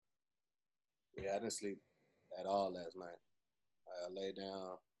Yeah, I didn't sleep at all last night. I laid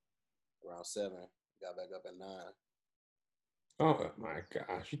down around 7, got back up at 9 Oh my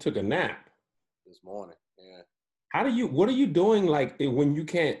gosh, you took a nap. this morning. Yeah. What are you doing like when you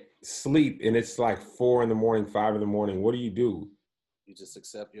can't sleep and it's like 4 in the morning, 5 in the morning? What do you do? You just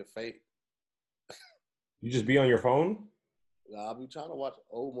accept your fate. You just be on your phone? I'll be trying to watch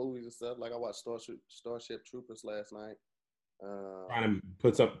old movies and stuff. Like I watched Starship Troopers last night. Um, Trying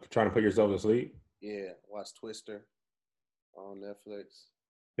to put yourself to sleep? yeah, watched Twister on Netflix.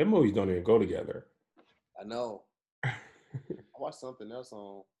 Them movies don't even go together. I know. I watched something else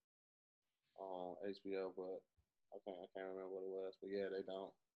on HBO, but I can't remember what it was. But yeah, they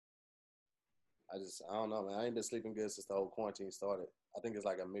don't. I don't know, man. I ain't been sleeping good since the whole quarantine started. I think it's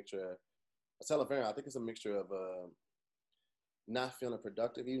like a mixture. I tell a friend, I think it's a mixture of not feeling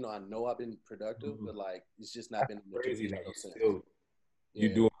productive, even though I know I've been productive, Mhm. but like it's just not That's been in the crazy that traditional sense. you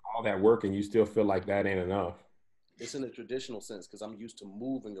Yeah, doing all that work and you still feel like that ain't enough. it's in the traditional sense because I'm used to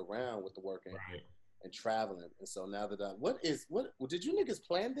moving around with the working Right. and traveling, and so now that what did you niggas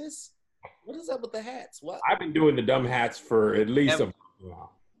plan this? What is up with the hats? What? I've been doing the dumb hats for at least a Kev, month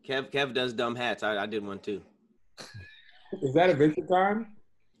now. Kev does dumb hats. I did one too. Is that Adventure Time?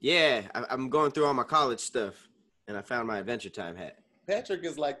 Yeah, I'm going through all my college stuff, and I found my Adventure Time hat. Patrick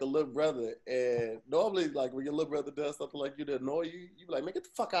is like the little brother, and normally, like when your little brother does something like you to annoy you, you be like, "Man, get the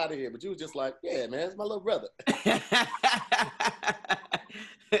fuck out of here!" But you was just like, "Yeah, man, it's my little brother."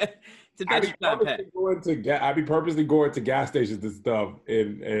 It's Adventure Time hat. I'd be purposely going to gas stations and stuff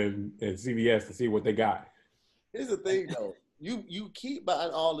and CVS to see what they got. Here's the thing, though: you keep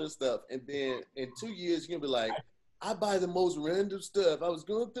buying all this stuff, and then in 2 years you're gonna be like, "I buy the most random stuff. I was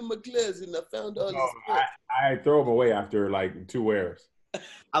going through my closet and I found all No, this stuff." I throw them away after like 2 wears.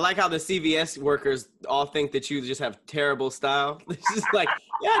 I like how the CVS workers all think that you just have terrible style. It's just like,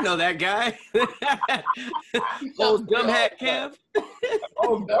 yeah, I know that guy. Old dumb hat Kev.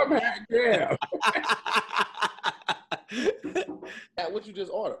 Oh, dumb hat, yeah. What you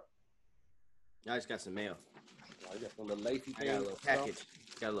just ordered? I just got some mail. Oh, you got some little lacey I got a thing. little package.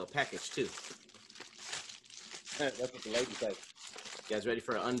 Got a little package too. That's what the lady say. You guys ready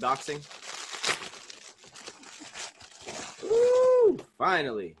for an unboxing? Woo!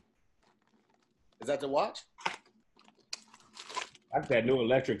 Finally. Is that the watch? That's that new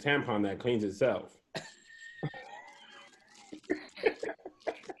electric tampon that cleans itself.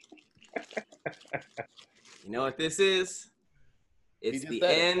 You know what this is? It's the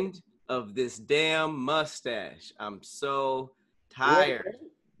end of this damn mustache. I'm so tired.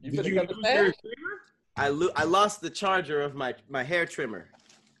 You Did finna you cut lose the your stash? I lost the charger of my hair trimmer,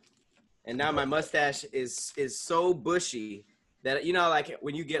 and now my mustache is so bushy that, you know, like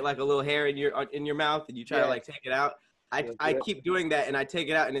when you get like a little hair in your mouth and you try to like take it out. I keep doing that, and I take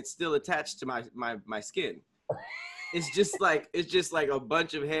it out and it's still attached to my skin. It's just like a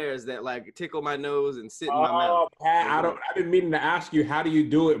bunch of hairs that like tickle my nose and sit in my mouth. Pat, I've been meaning to ask you, how do you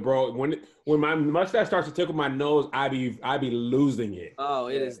do it, bro? When my mustache starts to tickle my nose, I be losing it. Oh,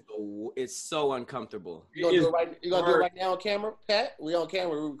 it's so uncomfortable. You gonna do it right? You gonna do it right now on camera, Pat? We on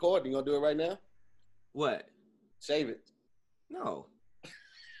camera. We recording. You gonna do it right now? What? Shave it. No.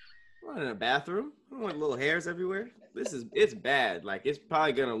 I'm not in a bathroom. I don't want little hairs everywhere. It's bad. Like, it's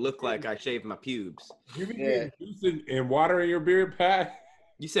probably gonna look like I shaved my pubes. You be getting juice and water in your beard, Pat?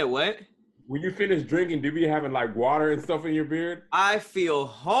 You said what? When you finish drinking, do you be having like water and stuff in your beard? I feel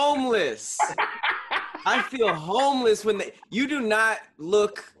homeless. I feel homeless you do not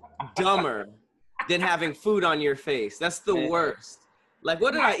look dumber than having food on your face. That's the worst. Like,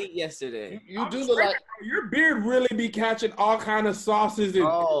 what did I eat yesterday? You do look like your beard really be catching all kind of sauces. And,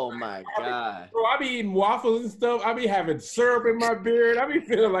 oh my God. Bro, I be eating waffles and stuff. I be having syrup in my beard. I be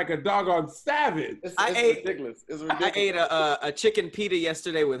feeling like a doggone savage. It's ridiculous. It's ridiculous. I ate a chicken pita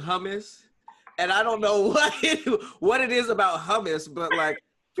yesterday with hummus, and I don't know what it is about hummus, but like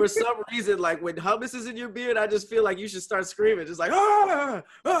for some reason, like when hummus is in your beard, I just feel like you should start screaming, just like ah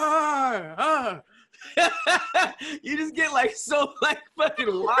ah ah. You just get like so like fucking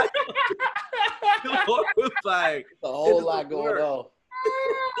wild. Like, a whole lot going on.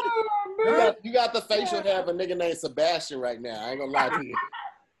 You got the facial hair of a nigga named Sebastian right now. I ain't gonna lie to you.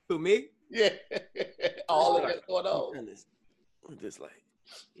 Who, me? Yeah. All of that's going on. What this like?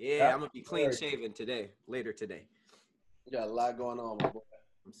 Yeah, I'm gonna be clean shaven later today. You got a lot going on, my boy.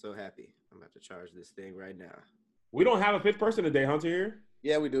 I'm so happy. I'm about to charge this thing right now. We don't have a fifth person today, Hunter, here?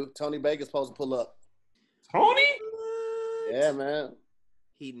 Yeah, we do. Tony Baker's supposed to pull up. Tony? Yeah, man.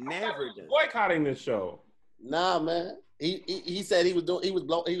 He never does. Boycotting this show. Nah, man. He said he was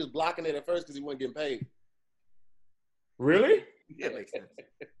blocking it at first because he wasn't getting paid. Really? That makes sense.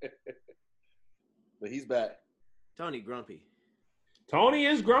 back. Tony grumpy. Tony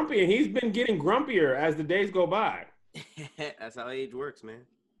is grumpy, and he's been getting grumpier as the days go by. That's how age works, man.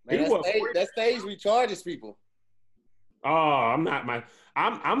 Man, that stage recharges people. Oh, I'm not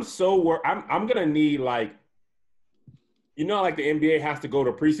I'm so worried. I'm gonna need like the NBA has to go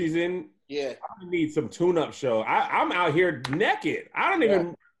to preseason. Yeah. I need some tune-up show. I'm out here naked. I don't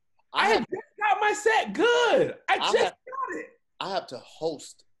even I just got my set good. I just got it. I have to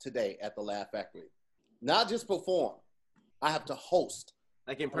host today at the Laugh Factory. Not just perform. I have to host.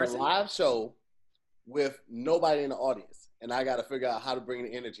 Like in person? A live show with nobody in the audience. And I got to figure out how to bring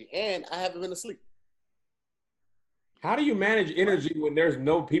the energy. And I haven't been asleep. How do you manage energy when there's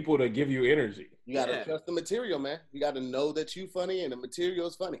no people to give you energy? You got to trust the material, man. You got to know that you funny and the material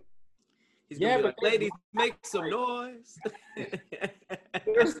is funny. He's gonna be like, ladies, make some noise.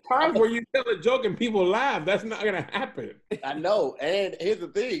 There's times where you tell a joke and people laugh. That's not gonna happen. I know. And here's the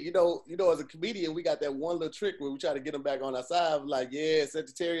thing, as a comedian, we got that one little trick where we try to get them back on our side. Like, yeah,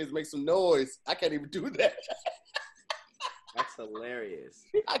 Sagittarius, make some noise. I can't even do that. That's hilarious.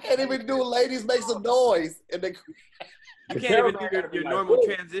 I can't even do ladies make some noise. And they you can't even do your normal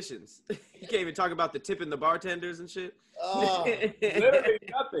transitions. You can't even talk about the tipping the bartenders and shit. Literally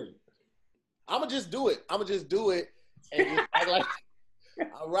nothing. I'm going to just do it. And just act like,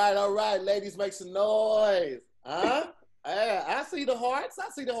 all right, ladies, make some noise. Huh? I see the hearts.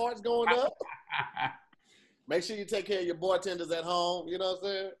 Going up. Make sure you take care of your bartenders at home. You know what I'm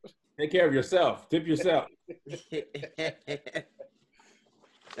saying? Take care of yourself. Tip yourself.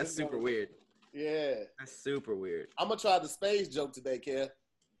 That's super weird. Yeah. That's super weird. I'm going to try the space joke today, Kev.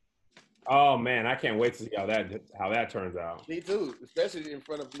 Oh, man, I can't wait to see how that turns out. Me too, especially in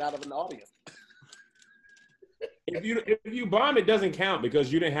front of not of an audience. If you bomb, it doesn't count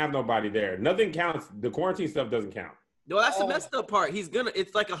because you didn't have nobody there. Nothing counts. The quarantine stuff doesn't count. No, that's the messed up part.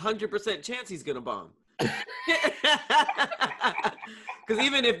 It's like 100% chance he's gonna bomb. Because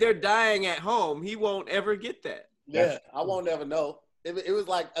even if they're dying at home, he won't ever get that. Yeah, I won't ever know. It was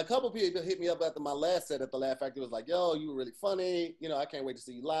like a couple people hit me up after my last set at the Laugh Factory. It was like, yo, you were really funny. I can't wait to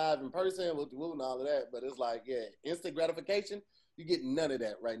see you live in person, and all of that. But it's like, yeah, instant gratification. You get none of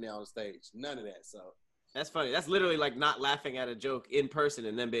that right now on stage. None of that. So that's funny. That's literally like not laughing at a joke in person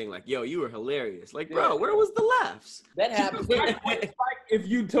and then being like, yo, you were hilarious. Like, bro, where was the laughs? That happens. It's like if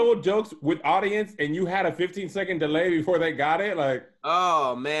you told jokes with audience and you had a 15-second delay before they got it, like.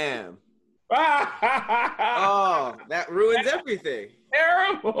 Oh, man. Oh, that ruins everything.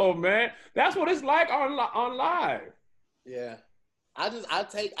 Terrible, man. That's what it's like on live. Yeah, I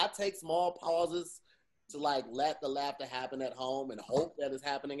take small pauses to like let the laughter happen at home and hope that it's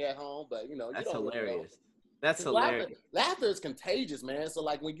happening at home. But that's hilarious. Really know. That's hilarious. Laughter is contagious, man. So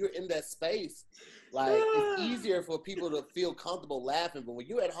like when you're in that space, like it's easier for people to feel comfortable laughing. But when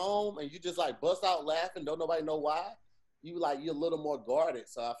you're at home and you just like bust out laughing, don't nobody know why. You're a little more guarded.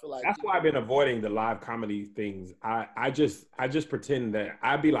 So I feel like that's why I've been avoiding the live comedy things. I just pretend that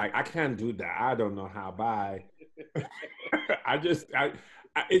I'd be like, I can't do that. I don't know how. Bye.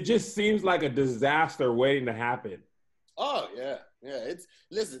 It just seems like a disaster waiting to happen. Oh yeah.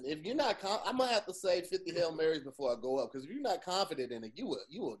 Listen. If you're not, I'm gonna have to say 50 Hail Marys before I go up because if you're not confident in it, you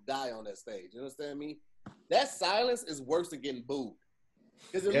will die on that stage. You understand me? That silence is worse than getting booed.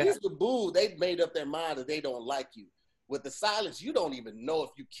 Because at least the boo, they've made up their mind that they don't like you. With the silence, you don't even know if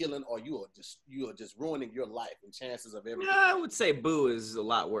you're killing or you are just ruining your life and chances of everything. Yeah, I would say boo is a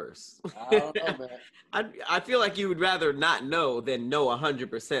lot worse. I don't know, man. I feel like you would rather not know than know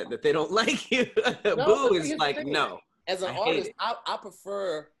 100% that they don't like you. Boo is like no. As an artist, I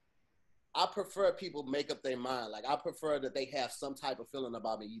prefer people make up their mind. Like I prefer that they have some type of feeling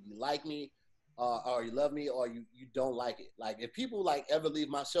about me. You like me, or you love me, or you don't like it. Like if people like ever leave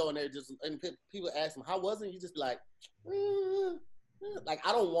my show and people ask them how was it, you just be like. Like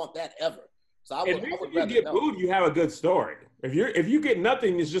I don't want that ever. So I would. If you get booed, you have a good story. If you get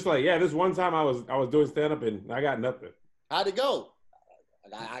nothing, it's just like this one time I was doing stand up and I got nothing. How'd it go?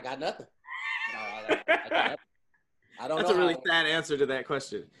 I got nothing. I don't know. That's a really sad answer to that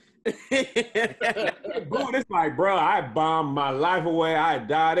question. Booed, it's like, bro, I bombed my life away. I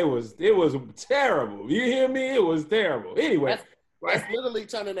died. It was terrible. You hear me? It was terrible. Anyway. That's literally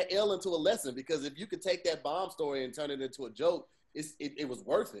turning an L into a lesson because if you could take that bomb story and turn it into a joke, it was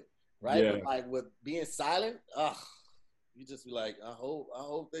worth it, right? Yeah. But like with being silent, you just be like, I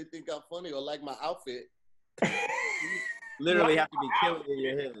hope they think I'm funny or like my outfit. Literally have to be killing in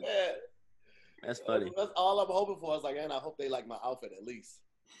your head. Yeah. That's funny. That's all I'm hoping for. I was like, and I hope they like my outfit at least.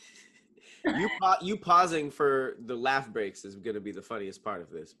 You pausing for the laugh breaks is going to be the funniest part of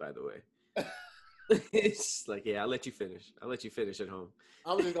this, by the way. It's like, yeah, I'll let you finish. I'll let you finish at home.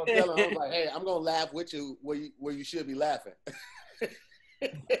 I was just gonna tell him, I was like, hey, I'm gonna laugh with you where you should be laughing.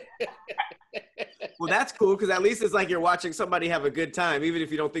 Well, that's cool because at least it's like you're watching somebody have a good time, even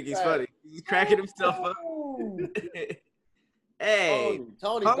if you don't think he's funny. He's cracking himself up. Hey,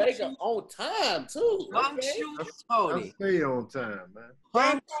 Tony Baker on time too. Punctual I Tony. stay on time,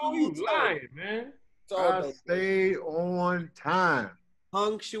 man. You lying, man. I stay on time.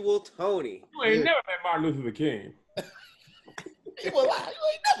 Punctual Tony. You ain't never met Martin Luther King. He was lying. You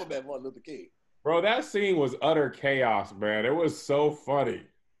ain't never met Martin Luther King. Bro, that scene was utter chaos, man. It was so funny.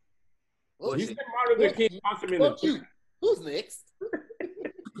 He said Martin Luther King punched him in the chest. Who's next?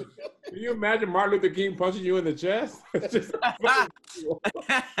 Can you imagine Martin Luther King punching you in the chest? It's just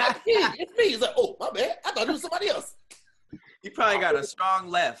It's me. He's like, oh, my bad. I thought it was somebody else. He probably got a strong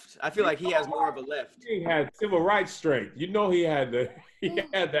left. I feel like he has more of a left. He had civil rights strength. You know he had the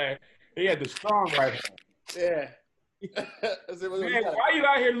strong right hand. Yeah. Man, why you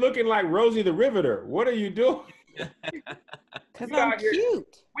out here looking like Rosie the Riveter? What are you doing? Because I'm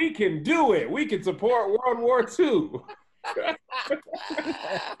cute. We can do it. We can support World War II.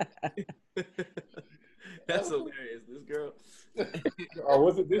 That's hilarious. This girl. Or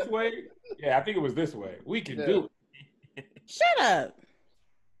was it this way? Yeah, I think it was this way. We can do it. Shut up.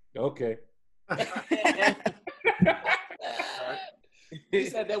 Okay. He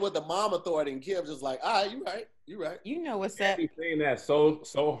said that with the mom authority, and Kim just like, all right, you right. You know what's up. He's saying that so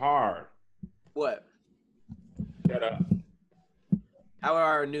hard. What? Shut up. How are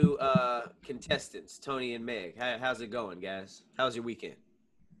our new contestants, Tony and Meg? How's it going, guys? How's your weekend?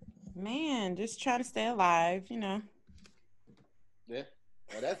 Man, just try to stay alive, you know. Yeah.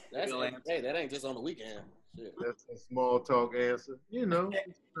 Well, that's hey, that ain't just on the weekend. Shit. That's a small talk answer. You know,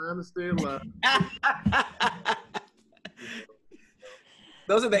 just trying to stay alive.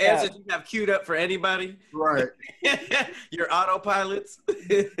 Those are the answers you have queued up for anybody. Right. Your autopilots.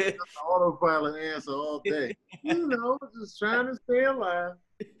 Autopilot answer all day. You know, just trying to stay alive.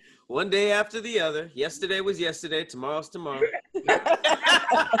 One day after the other. Yesterday was yesterday. Tomorrow's tomorrow.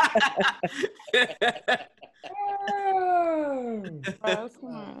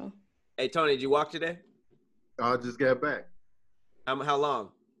 Hey, Tony, did you walk today? I just got back. How long?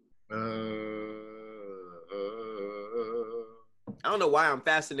 I don't know why I'm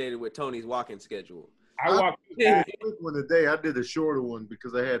fascinated with Tony's walking schedule. I walked one today. I did a shorter one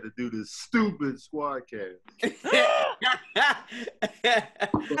because I had to do this stupid squad cast.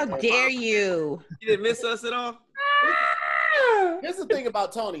 How dare you? You didn't miss us at all? Here's the thing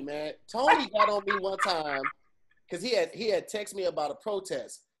about Tony, man. Tony got on me one time because he had texted me about a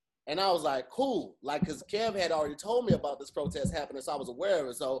protest. And I was like, cool. Like, because Kev had already told me about this protest happening, so I was aware of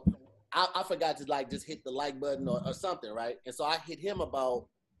it. So I forgot to, like, just hit the like button or something, right? And so I hit him about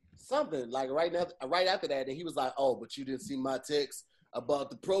something, like, right after that. And he was like, oh, but you didn't see my text about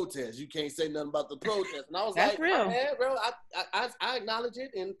the protest. You can't say nothing about the protest. And I was That's like, real. Man, bro, I acknowledge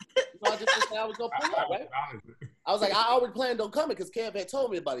it. And I just said I was going to pull up, right? I was like, I already planned on coming because Kev had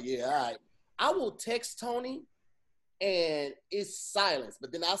told me about it. Yeah, all right. I will text Tony, and it's silence.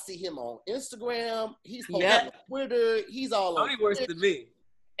 But then I'll see him on Instagram. He's on Twitter. He's all on Tony worse than me.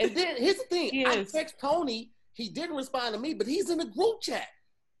 And then here's the thing. I text Tony. He didn't respond to me, but he's in the group chat.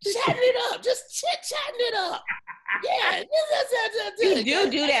 Chatting it up. Just chit-chatting it up. Yeah. You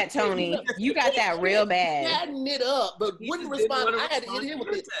do that, Tony. You got that real bad. Chatting it up, but wouldn't respond. I had to hit him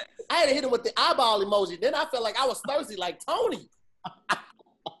with it. I had to hit him with the eyeball emoji. Then I felt like I was thirsty, like, Tony.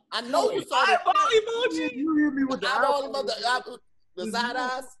 I know you saw the eyeball emoji. You hit me with the eyeball the side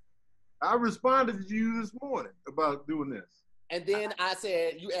eyes. I responded to you this morning about doing this. And then I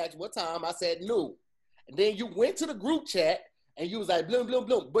said, you asked what time. I said, no. And then you went to the group chat and you was like, bloom, bloom,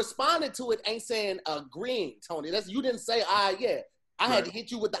 bloom. Responding to it ain't saying agreeing, Tony. You didn't say, yeah. I had to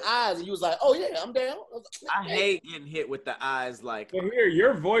hit you with the eyes and you was like, oh, yeah, I'm down. I hate getting hit with the eyes like. Well, here,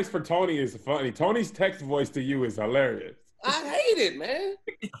 your voice for Tony is funny. Tony's text voice to you is hilarious. I hate it, man.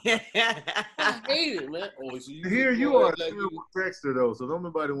 I hate it, man. Oh, so here you are a terrible texter, though, so don't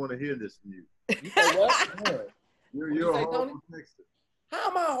nobody want to hear this from you. You say what? You're a horrible texter. How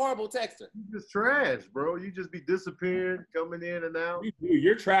am I a horrible texter? You just trash, bro. You just be disappearing, coming in and out.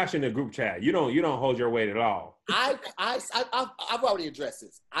 You're trash in the group chat. You don't hold your weight at all. I've already addressed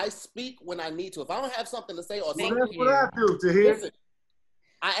this. I speak when I need to. If I don't have something to say or something, that's what I do to hear. Listen,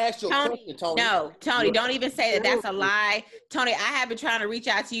 I asked you a question, Tony. No, Tony, don't even say that. That's a lie. Tony, I have been trying to reach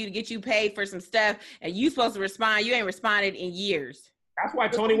out to you to get you paid for some stuff, and you supposed to respond. You ain't responded in years. That's why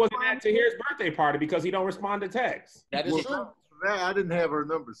Tony wasn't at Tahir's birthday party, because he don't respond to texts. That is true. I didn't have her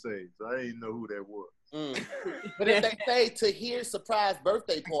number saved, so I didn't know who that was. But if they say Tahir's surprise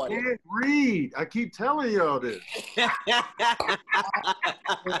birthday I party, can't read. I keep telling y'all this. I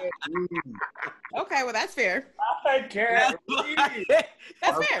can't read. Okay, well that's fair. I can't read.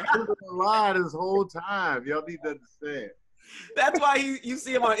 That's fair. I've been a lie this whole time. Y'all need to understand. That's why you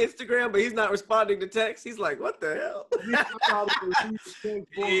see him on Instagram, but he's not responding to text. He's like, what the hell? He probably will read the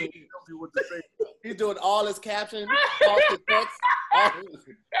text for me and tell me what to say. he's doing all his captions, all his text.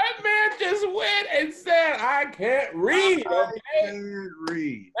 That man just went and said, I can't read. I Okay? can't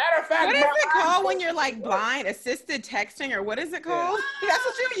read. Matter of fact, What is my it called when you're like blind? Assisted texting, or what is it called? That's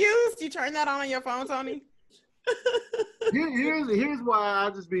what you use. You turn that on your phone, Tony? Here's why I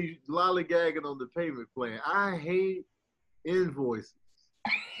just be lollygagging on the payment plan. I hate invoices.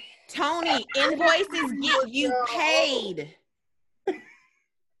 Tony, invoices get you paid.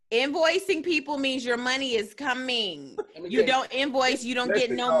 Invoicing people means your money is coming. You don't invoice, you don't get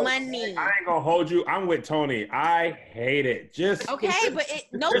no money. I ain't gonna hold you. I'm with Tony. I hate it. Just Okay, but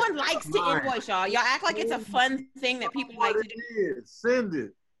no one likes to invoice y'all. Y'all act like it's a fun thing that people like to do. Send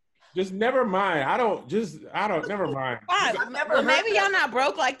it. just never mind. I don't never mind. Fine. Well, maybe y'all not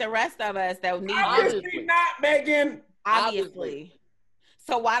broke like the rest of us that need Obviously not, Megan. Obviously.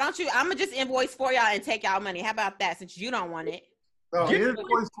 So why don't you? I'm gonna just invoice for y'all and take y'all money. How about that? Since you don't want it. No,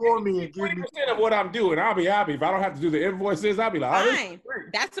 invoice for me and give me 20% of what I'm doing. I'll be happy. If I don't have to do the invoices, I'll be like, oh, fine.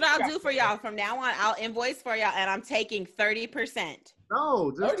 That's what I'll do for y'all. From now on, I'll invoice for y'all, and I'm taking 30%.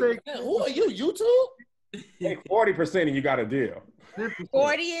 No, just take. Who are you? YouTube? take 40% and you got a deal.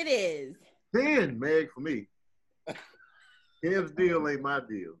 40 it is. 10, Meg, for me. Kev's deal ain't my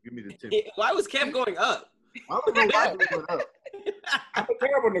deal. Give me the 10. Why was Kev going up? I don't know why he went up. I'm a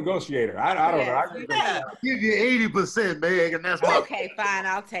terrible negotiator. I don't know. I just Yeah. I'll give you 80%, Meg, and that's my. Okay, fine.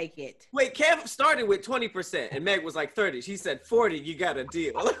 I'll take it. Wait, Kev started with 20% and Meg was like 30. She said 40, you got a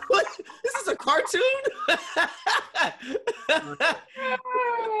deal. What? This is a cartoon?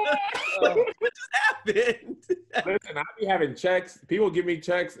 What just happened? listen. I be having checks. People give me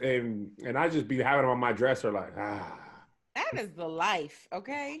checks, and I just be having them on my dresser, like, That is the life,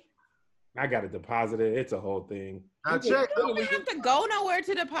 okay? I got to deposit it. It's a whole thing. Now check. You don't have to go nowhere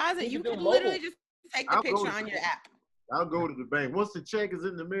to deposit. You can literally just take the picture on your app. I'll go to the bank. Once the check is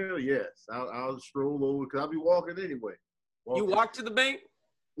in the mail, yes. I'll stroll over because I'll be walking anyway. You walk to the bank?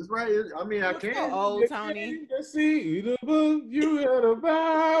 It's right. I mean, I Look so can. old, Tony. See the book you had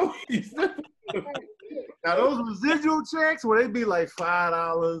about. Now those residual checks where they be like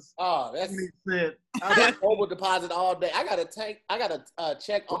 $5, Oh, that's 70 cents. I got over deposit all day. I got a tank. I got a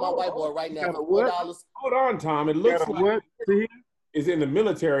check on my whiteboard right now You got a for what? $4. Hold on, Tom. It looks Got a like what? See? he's in the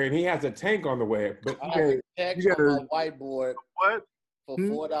military and he has a tank on the way. But I got a check you got on my whiteboard What? for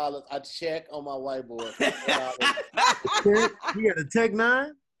Hmm? $4. A check on my whiteboard for $4. Check? You got a Tech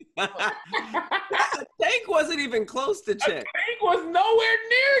 9? Tank wasn't even close to check. tank was nowhere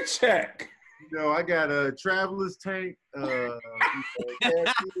near check. No, I got a traveler's tank. Oh,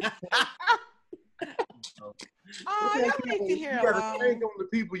 y'all make me hear You got to alone. think on the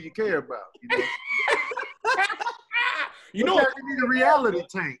people you care about. You know, You know, you need a reality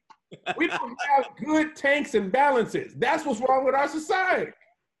tank. we don't have good tanks and balances. That's what's wrong with our society.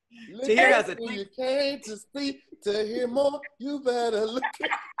 Look Tahir at has a who you came to speak to hear more. You better look.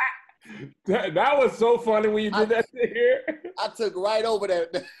 That was so funny when you did that here. I took right over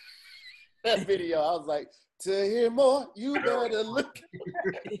that video. I was like, to hear more, you better look.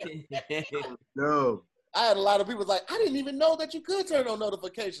 No. I had a lot of people like, I didn't even know that you could turn on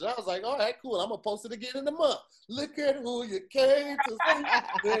notifications. I was like, all right, cool. I'm gonna post it again in a month. Look at who you came to see.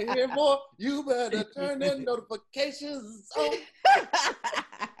 To hear more, you better turn the notifications on.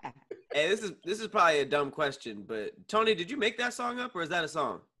 Hey, this is probably a dumb question, but Tony, did you make that song up or is that a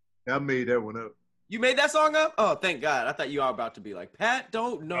song? I made that one up. You made that song up? Oh, thank God. I thought you were about to be like, Pat,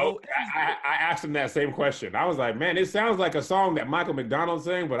 don't know. I asked him that same question. I was like, man, it sounds like a song that Michael McDonald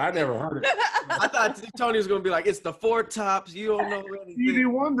sang, but I never heard it. I thought Tony was going to be like, it's the Four Tops. You don't know Stevie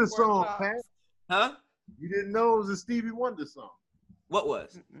anything. Wonder song, Tops. Pat. Huh? You didn't know it was a Stevie Wonder song. What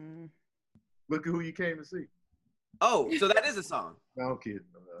was? Mm-mm. Look at who you came to see. Oh, so that is a song. No, I'm kidding.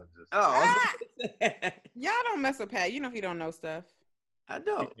 Just, Oh, Y'all don't mess with Pat. You know he don't know stuff. I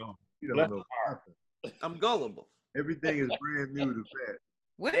know. you don't know nothing. I'm gullible. Everything is brand new to Pat.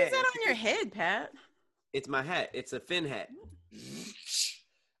 What is that on your head, Pat? It's my hat. It's a Finn hat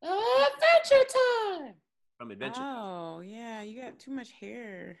Adventure time. from Adventure. Oh, yeah. You got too much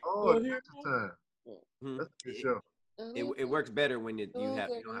hair. Oh, Adventure Time. Mhm. That's a good show. It works better when you don't have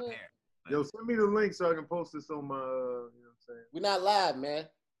hair. Yo, send me the link so I can post this on my, you know what I'm saying? We're not live, man.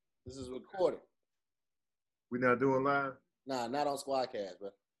 This is recorded. We're not doing live? Nah, not on Squadcast, bro.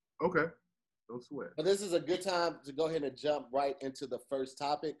 Okay. Don't sweat. But this is a good time to go ahead and jump right into the first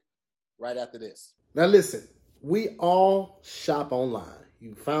topic right after this. Now listen, we all shop online.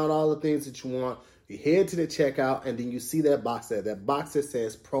 You found all the things that you want. You head to the checkout, and then you see that box there. That box that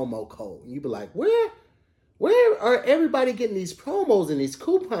says promo code. You be like, where are everybody getting these promos and these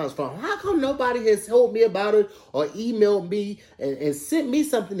coupons from? How come nobody has told me about it or emailed me and sent me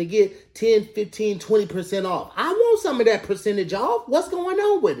something to get 10, 15, 20% off? I want some of that percentage off. What's going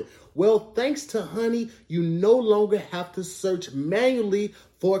on with it? Well, thanks to Honey, you no longer have to search manually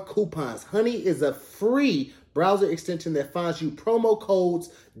for coupons. Honey is a free browser extension that finds you promo codes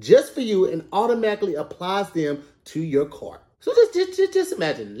just for you and automatically applies them to your cart. So just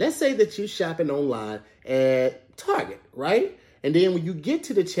imagine, let's say that you're shopping online at Target, right? And then when you get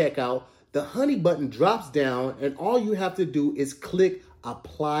to the checkout, the Honey button drops down and all you have to do is click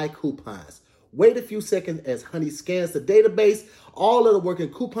Apply Coupons. Wait a few seconds as Honey scans the database, all of the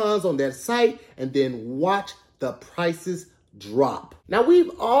working coupons on that site, and then watch the prices drop. Now, we've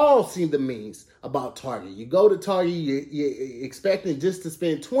all seen the memes about Target. You go to Target, you're expecting just to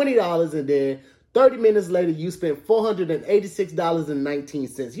spend $20, and then 30 minutes later, you spend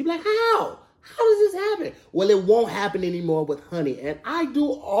 $486.19. You're like, how? How does this happen? Well, it won't happen anymore with Honey. And I do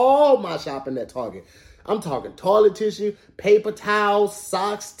all my shopping at Target. I'm talking toilet tissue, paper towels,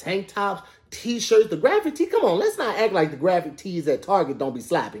 socks, tank tops, t-shirts, the graphic tee. Come on, let's not act like the graphic tees at Target don't be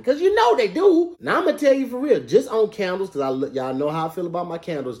slapping, because you know they do. Now, I'm going to tell you for real, just on candles, because y'all know how I feel about my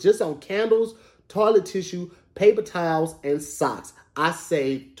candles, just on candles, toilet tissue, paper towels, and socks, I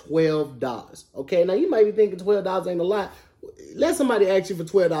saved $12. Okay, now you might be thinking $12 ain't a lot. Let somebody ask you for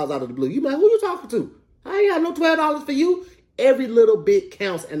 $12 out of the blue. You be like, who you talking to? I ain't got no $12 for you. Every little bit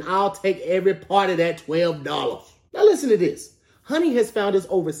counts, and I'll take every part of that $12. Now listen to this. Honey has found its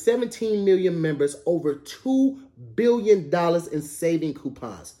over 17 million members over $2 billion in saving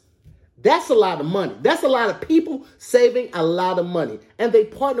coupons. That's a lot of money. That's a lot of people saving a lot of money. And they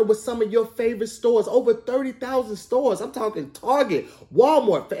partner with some of your favorite stores, over 30,000 stores. I'm talking Target,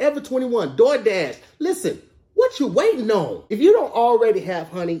 Walmart, Forever 21, DoorDash. Listen, what you waiting on? If you don't already have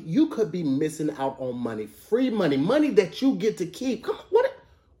Honey, you could be missing out on money. Free money, money that you get to keep. Come on,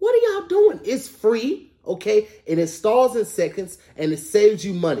 what are y'all doing? It's free, okay? It installs in seconds and it saves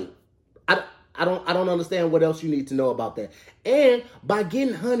you money. I don't understand what else you need to know about that. And by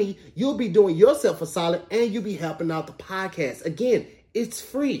getting Honey, you'll be doing yourself a solid and you'll be helping out the podcast. Again, it's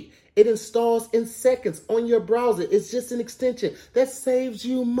free. It installs in seconds on your browser. It's just an extension that saves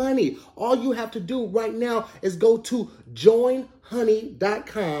you money. All you have to do right now is go to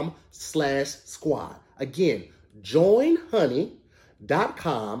joinhoney.com/squad. Again,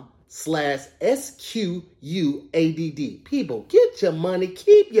 joinhoney.com/SQUADD. People, get your money.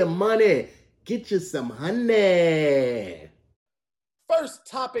 Keep your money. Get you some honey. First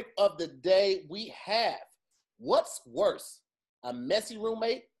topic of the day, we have, what's worse, a messy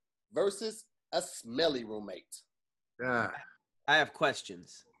roommate versus a smelly roommate? God. I have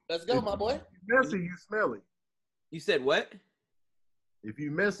questions. Let's go, my boy. If you messy, you smelly. You said what? If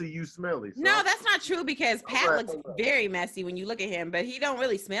you messy, you smelly. So No, that's not true, because Pat All right, looks very messy when you look at him, but he don't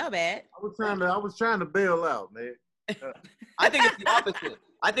really smell bad. I was trying to bail out, man. I think it's the opposite.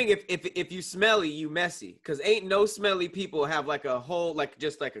 I think if you smelly, you messy. Because ain't no smelly people have like a whole, like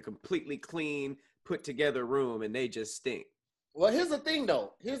just like a completely clean, put together room and they just stink. Well, here's the thing,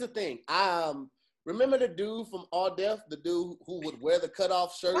 though. Remember the dude from All Deaf, the dude who would wear the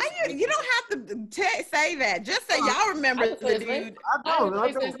cutoff shirt? Why you don't have to say that. Just say y'all remember the dude. I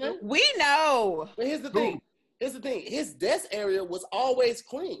don't. We know. But here's the thing. His desk area was always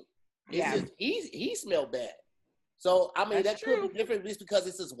clean. It's Yeah. just, he smelled bad. So, I mean, That's that could true. be different just because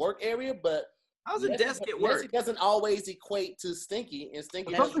it's his work area, but How's a messy- desk at messy work? doesn't always equate to stinky, and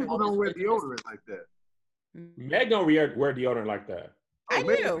stinky. Some doesn't people always don't wear equate to messy. deodorant like that. Meg don't wear deodorant like that. I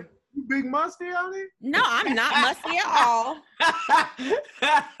man, do. You big musty out here? No, I'm not musty at all.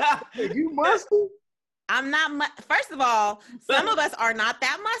 Hey, you musty? I'm not. First of all, some of us are not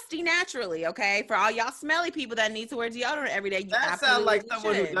that musty naturally. Okay, for all y'all smelly people that need to wear deodorant every day, you That sounds like absolutely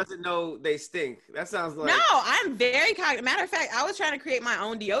someone who should. doesn't know they stink. That sounds like No, I'm very cognizant. Matter of fact, I was trying to create my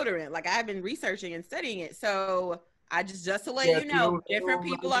own deodorant. Like, I've been researching and studying it. So I just to let Yeah, you know, deodorant different on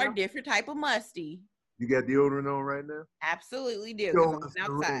people right are now? different type of musty. You got deodorant on right now? Absolutely do. Show 'cause us, I'm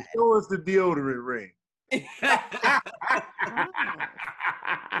the ring. outside. Show us the deodorant ring.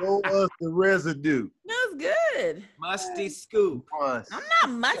 Show us the residue. Smells good. musty scoop. Must. I'm not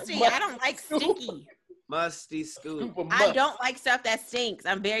musty. I don't like stinky. Musty scoop. Super I much. don't like stuff that stinks.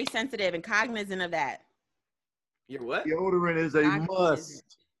 I'm very sensitive and cognizant of that. You're what? Deodorant is a Cognizant.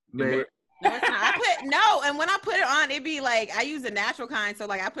 must, man. No, it's not. No, and when I put it on, it be like I use the natural kind. So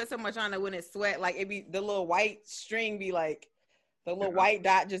like I put so much on that when it sweat, like it be the little white string be like the little white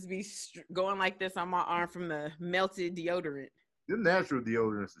dot just be going like this on my arm from the melted deodorant. The natural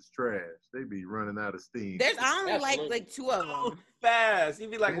deodorants is trash. They be running out of steam. There's I only Absolutely. like 2 of So them. fast.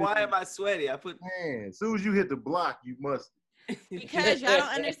 You'd be like, why am I sweaty? I put Man, as soon as you hit the block, you must. Because y'all don't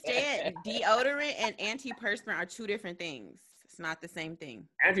understand, deodorant and antiperspirant are 2 different things. It's not the same thing.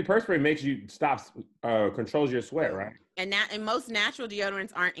 Antiperspirant makes you controls your sweat, right? And most natural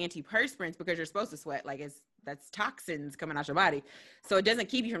deodorants aren't antiperspirants because you're supposed to sweat. Like that's toxins coming out your body. So it doesn't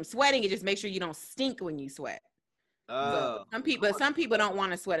keep you from sweating. It just makes sure you don't stink when you sweat. So some people don't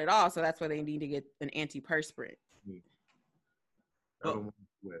want to sweat at all. So that's why they need to get an antiperspirant. I don't want to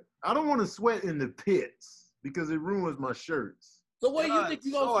sweat. I don't want to sweat in the pits because it ruins my shirts. So where you think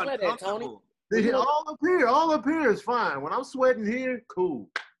you gonna sweat at, Tony? All up here is fine. When I'm sweating here, cool.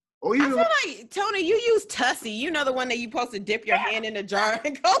 Or I even feel like, Tony, you use Tussie. You know the one that you supposed to dip your hand in the jar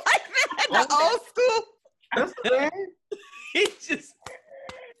and go like that, the old school. that's the thing. he just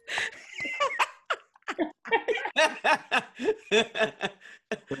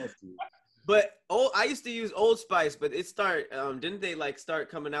But I used to use Old Spice, but it didn't they like start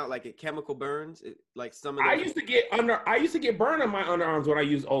coming out like it chemical burns? Like some of I those. used to get burned on my underarms when I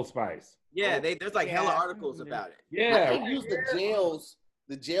used Old Spice. Yeah, there's like hella Yeah. articles about it. I Yeah. can't use the gels.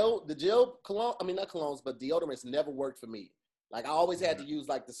 The gel cologne. I mean, not colognes, but deodorants never worked for me. Like I always had to use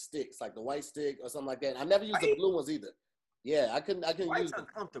like the sticks, like the white stick or something like that. I never used the blue ones either. Yeah, I couldn't Why use it's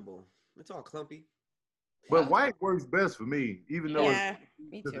uncomfortable? It's all clumpy. But white works best for me, even though Yeah,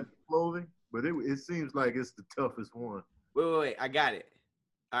 me it's too. clothing. But it seems like it's the toughest one. Wait, I got it.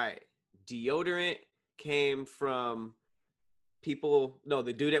 All right. Deodorant came from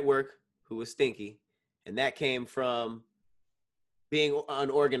the dude at work who was stinky. And that came from being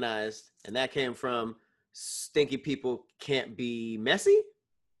unorganized. And that came from stinky people can't be messy.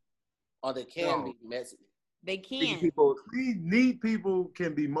 or they can be messy. They Stinky can. people. Neat people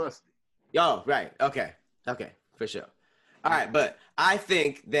can be musty. Oh, right. Okay, for sure. All right, but I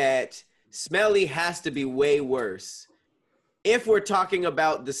think that smelly has to be way worse. If we're talking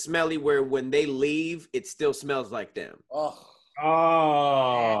about the smelly where when they leave, it still smells like them.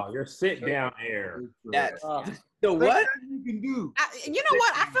 Oh, you're sit down there. That's Oh. the what? You can do. You know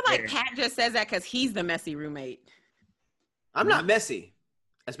what? I feel like Pat just says that because he's the messy roommate. I'm not messy,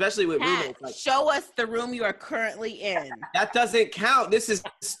 especially with Pat, roommates. Like, show us the room you are currently in. that doesn't count. This is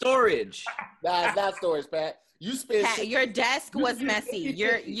storage. Nah, it's not storage, Pat. You spend Pat, your desk was messy.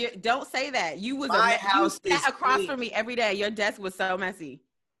 You don't say that. You was My you house sat is across clean. from me every day. Your desk was so messy.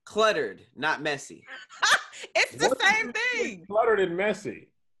 Cluttered, not messy. It's the same thing. Cluttered and messy.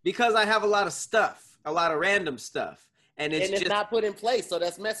 Because I have a lot of stuff, a lot of random stuff. And it's and it's just not put in place, so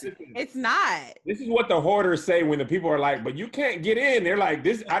that's messy. It's not. This is what the hoarders say when the people are like, but you can't get in. They're like,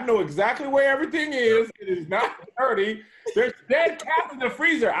 this, I know exactly where everything is. It is not dirty. There's dead cats in the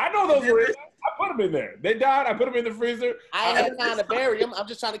freezer. I know those were. I put them in there. They died. I put them in the freezer. I ain't have time to bury them. I'm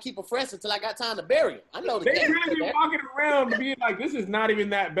just trying to keep them fresh until I got time to bury them. I know the They cats really do be that. walking around being like, this is not even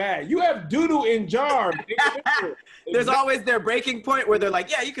that bad. You have doo-doo in jars. there's always their breaking point where they're like,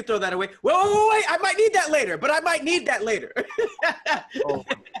 yeah, you can throw that away. Whoa, wait, I might need that later, but I might need that later. Oh,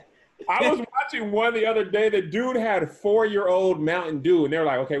 I was watching one the other day. The dude had 4-year-old Mountain Dew, and they were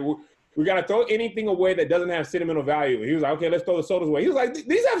like, okay, we got to throw anything away that doesn't have sentimental value. He was like, okay, let's throw the sodas away. He was like,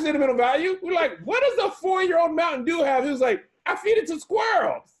 these have sentimental value. We're like, what does a 4-year-old Mountain Dew have? He was like, I feed it to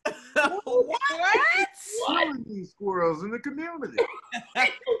squirrels. What? killing these squirrels in the community.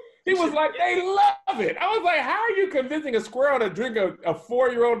 He was like, they love it. I was like, how are you convincing a squirrel to drink a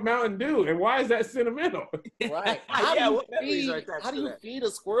 4-year-old Mountain Dew? And why is that sentimental? Right. Yeah, what memories are Feed, attached how to do you that? feed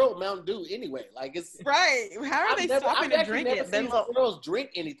a squirrel Mountain Dew anyway? Like it's Right. How are they stopping to drink never it? seen Then look, squirrels drink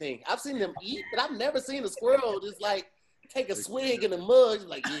anything. I've seen them eat, but I've never seen a squirrel just like take a swig in a mug.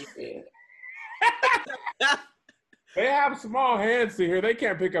 Like, yeah. They have small hands to here. They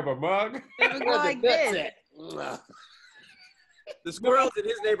can't pick up a mug. they would go Where's the like nuts this. at? Mwah. The squirrels in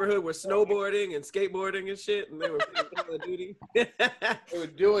his neighborhood were snowboarding and skateboarding and shit, and they were playing Call of Duty. They were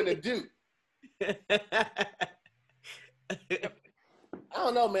doing the do. I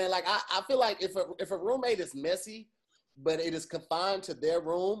don't know, man. Like I feel like if a roommate is messy, but it is confined to their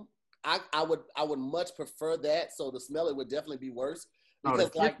room, I would much prefer that. So the smell it would definitely be worse. No, the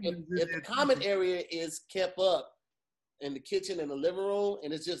Because like kitchen is if in the there, common too. area is kept up in the kitchen and the living room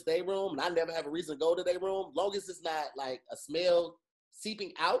and it's just their room and I never have a reason to go to their room, long as it's not like a smell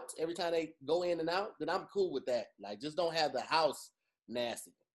seeping out every time they go in and out, then I'm cool with that. Like just don't have the house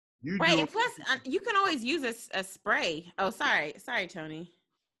nasty. You Right. do And plus, you can always use a spray. Oh, sorry, Tony.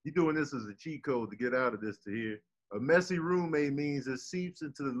 You doing this as a cheat code to get out of this to here. A messy roommate means it seeps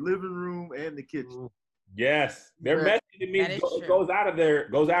into the living room and the kitchen. Yes, they're messy. It means it goes out of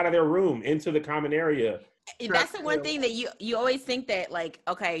their room into the common area. That's the one thing that you always think that, like,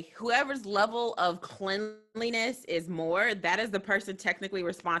 okay, whoever's level of cleanliness is more, that is the person technically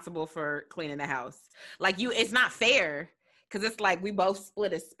responsible for cleaning the house. Like, it's not fair, because it's like we both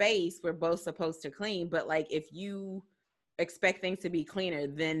split a space, we're both supposed to clean, but like if you expect things to be cleaner,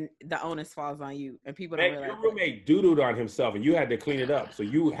 then the onus falls on you, and people don't realize. Your roommate doodled on himself, and you had to clean it up. So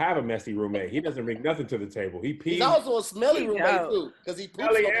you have a messy roommate. He doesn't bring nothing to the table. He pees. He's also a smelly roommate too, because he poops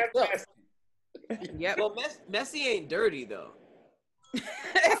on himself. Yep. Well, messy ain't dirty though.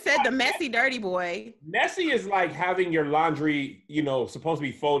 It said the messy dirty boy. Messy is like having your laundry, supposed to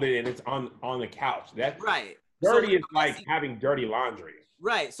be folded and it's on the couch. That's right. Dirty is like having dirty laundry.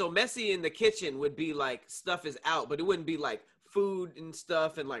 Right. So messy in the kitchen would be like stuff is out, but it wouldn't be like food and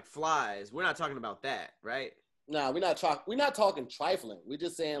stuff and like flies. We're not talking about that, right? No, we're not talking trifling. We're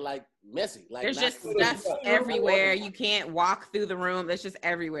just saying like messy. Like there's just stuff everywhere. You can't walk through the room. There's just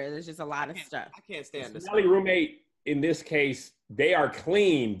everywhere. There's just a lot of stuff. I can't stand this. Smelly roommate in this case, they are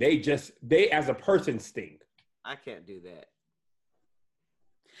clean. They as a person stink. I can't do that.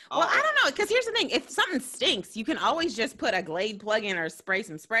 Well, I don't know, because here's the thing: if something stinks, you can always just put a Glade plug-in or spray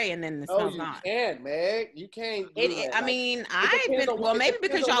some spray, and then the smell's gone. You can't, Meg. You can't. Maybe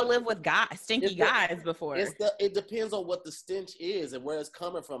because y'all live with stinky guys before. It depends on what the stench is and where it's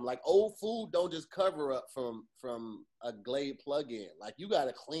coming from. Like old food don't just cover up from a Glade plug-in. Like you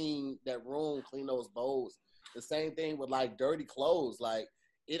gotta clean that room, clean those bowls. The same thing with like dirty clothes. Like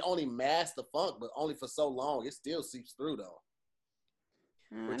it only masks the funk, but only for so long. It still seeps through though.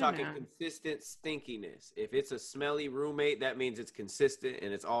 We're talking consistent stinkiness. If it's a smelly roommate, that means it's consistent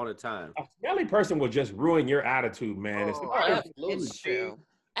and it's all the time. A smelly person will just ruin your attitude, man. Absolutely. It's true.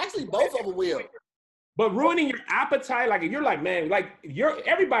 Actually, both of them will. But ruining your appetite, like if you're like, man, like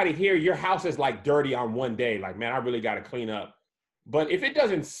everybody here, your house is like dirty on one day. Like, man, I really got to clean up. But if it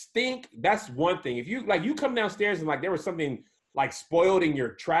doesn't stink, that's one thing. If you come downstairs and like there was something like spoiled in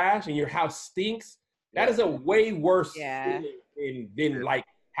your trash and your house stinks, that is a way worse feeling than like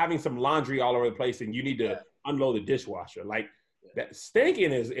having some laundry all over the place and you need to unload the dishwasher. Like that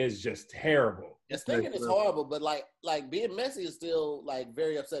stinking is just terrible. Yeah, stinking is horrible, but like being messy is still like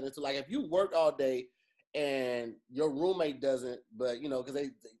very upsetting. So like if you work all day and your roommate doesn't, but because they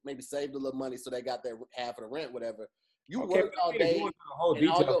maybe saved a little money so they got their half of the rent, whatever. You work all day. The whole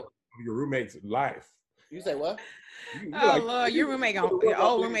detail of your roommate's life. You say what? Lord, your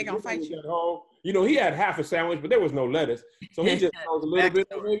old roommate gonna fight you. He had half a sandwich, but there was no lettuce, so he just throws a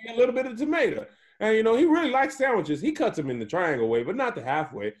little bit of tomato. And he really likes sandwiches. He cuts them in the triangle way, but not the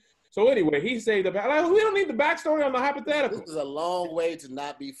halfway. So anyway, he saved the like, we don't need the backstory on the hypothetical. This is a long way to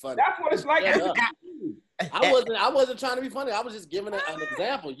not be funny. That's what it's like. I wasn't trying to be funny. I was just giving an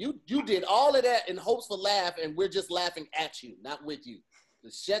example. You did all of that in hopes for laugh, and we're just laughing at you, not with you.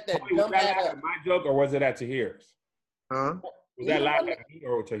 Just shut that dumb ass up. My joke, or was it at Tahir's? Huh? Was that laughing at me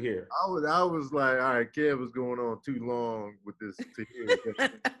or Tahir? I was like, all right, Kev was going on too long with this Tahir.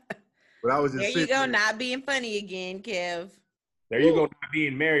 But I was just there you go, not being funny again, Kev. There you go, not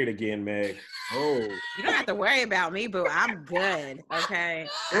being married again, Meg. Oh. You don't have to worry about me, boo. I'm good. Okay.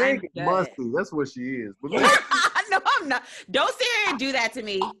 Meg musty. That's what she is. But no, I'm not. Don't sit here and do that to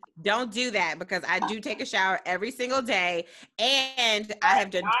me. Don't do that, because I do take a shower every single day, and I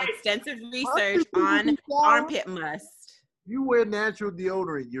have done extensive research on armpit must. You wear natural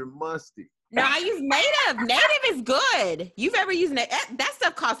deodorant. You're musty. No, I use Native. Native is good. You've ever used Native? That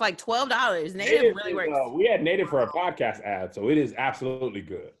stuff costs like $12. Native really works. We had Native for a podcast ad, so it is absolutely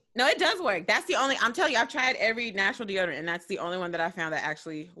good. No, it does work. That's the only. I'm telling you, I've tried every natural deodorant, and that's the only one that I found that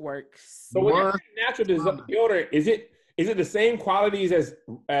actually works. So when you're natural deodorant, is it the same qualities as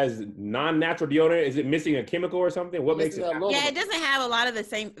non-natural deodorant? Is it missing a chemical or something? What makes it? Yeah, it doesn't have a lot of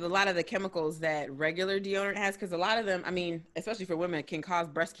the chemicals that regular deodorant has, because a lot of them, I mean, especially for women, can cause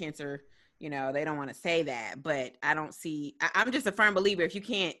breast cancer. They don't want to say that, but I'm just a firm believer. If you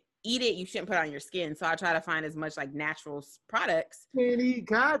can't eat it, you shouldn't put it on your skin. So I try to find as much like natural products. Can't eat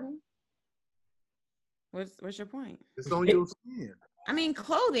cotton. What's your point? It's on your skin. I mean,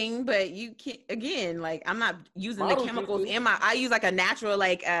 clothing, but you can't, again, like I'm not using the chemicals I use like a natural,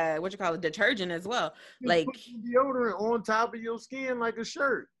 like, detergent as well. You like put deodorant on top of your skin like a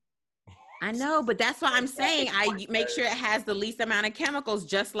shirt. I know, but that's why I'm saying I make sure it has the least amount of chemicals,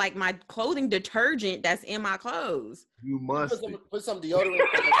 just like my clothing detergent that's in my clothes. You must put some deodorant.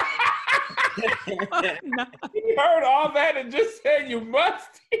 No. You heard all that and just said you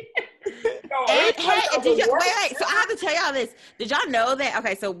must. No, And, hey, did you, work. wait. So I have to tell y'all this. Did y'all know that?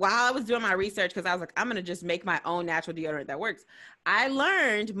 Okay, so while I was doing my research, because I was like, I'm gonna just make my own natural deodorant that works. I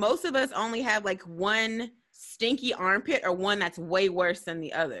learned most of us only have like one stinky armpit or one that's way worse than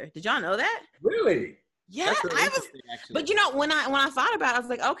the other. Did y'all know that? Really? Yeah, That's really I was. interesting, actually. But you know, when I thought about it, I was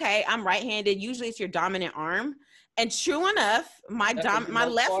like, okay, I'm right-handed. Usually, it's your dominant arm. And true enough, my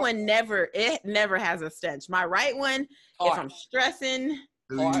left one never has a stench. My right one, if I'm stressing,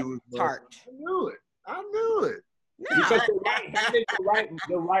 tart. I knew it. I knew it. No, Because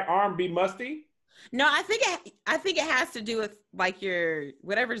the right arm be musty? no, I think it has to do with like your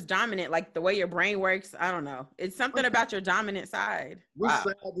whatever's dominant, like the way your brain works. I don't know. It's something about your dominant side. Which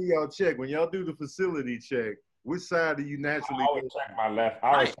side do y'all check when y'all do the facility check? Which side do you I naturally? always check my left.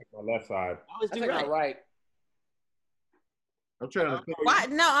 I always check my left side. I always I do think right. I'm right. I'm trying to think.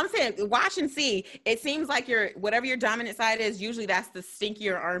 No, I'm saying watch and see. It seems like whatever your dominant side is, usually that's the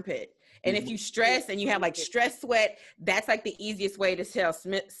stinkier armpit. And if you stress and you have like stress sweat, that's like the easiest way to tell.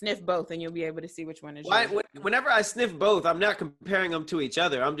 Sniff both, and you'll be able to see which one is yours. Whenever I sniff both, I'm not comparing them to each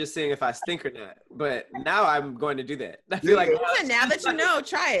other. I'm just saying if I stink or not. But now I'm going to do that. I feel like Listen, now that you know,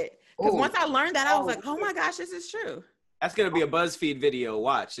 try it. Because once I learned that, I was like, oh my gosh, this is true. that's going to be a BuzzFeed video.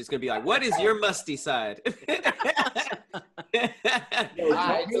 Watch. It's going to be like, what is your musty side?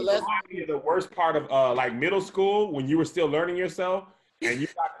 Alright, so let's- The worst part of like middle school when you were still learning yourself and you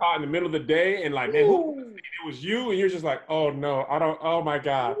got caught in the middle of the day and like, man, it was you, and you're just like, oh no, I don't. Oh my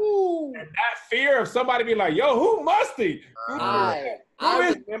god, and that fear of somebody being like, yo, who musty? I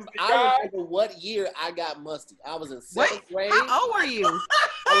remember what year I got musty. I was in seventh grade. How old were you? I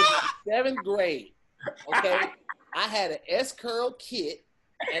was in seventh grade. Okay, I had an S-curl kit,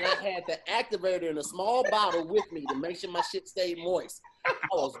 and I had the activator in a small bottle with me to make sure my shit stayed moist. I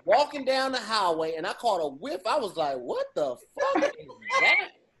was walking down the highway, and I caught a whiff. I was like, what the fuck is that?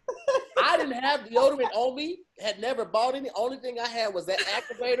 I didn't have deodorant on me, had never bought any. Only thing I had was that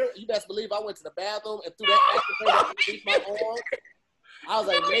activator. You best believe I went to the bathroom and threw that activator underneath my arm. I was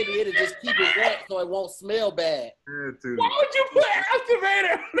like, maybe it'll just keep it wet so it won't smell bad. Why would you put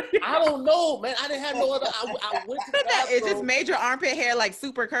activator? I don't know, man. I didn't have no other. I went to the bathroom. It just made your armpit hair like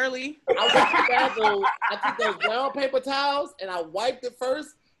super curly. I went to the bathroom. I took those brown paper towels and I wiped it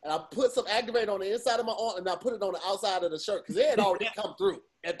first. And I put some activator on the inside of my arm and I put it on the outside of the shirt because it had already come through.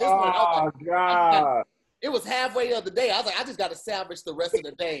 At this point, I was like, God. it was halfway of the day. I was like, I just got to salvage the rest of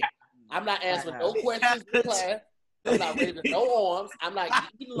the day. I'm not answering no questions in class. I'm not raising no arms. I'm not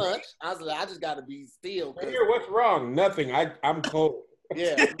eating lunch. I was like, I just got to be still. Here, what's wrong? Nothing. I'm cold.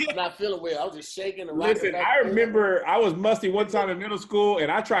 Yeah, I'm not feeling well. I was just shaking and Listen, I remember I was musty one time in middle school,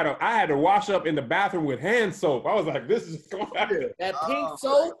 and I had to wash up in the bathroom with hand soap. I was like, "This is going on." That pink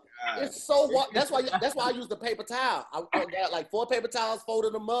soap, it's so. That's why I use the paper towel. I got like 4 paper towels,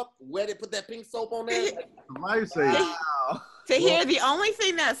 folded them up, wet it, put that pink soap on there. Lifesaver. To hear, the only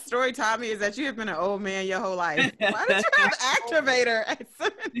thing that story taught me is that you have been an old man your whole life. Why did you have activator at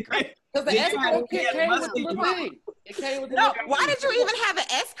 7th grade? Because the S-curl kit came with the little thing. It came with the No, little why thing. did you even have an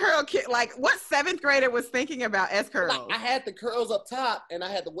S-curl kit? Like, what 7th grader was thinking about S-curls? I had the curls up top, and I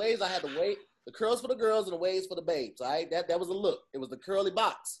had the waves. I had the curls for the girls and the waves for the babes. All right, that was a look. It was the curly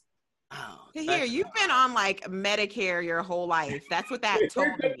box. Here, you've been on like Medicare your whole life. That's what that told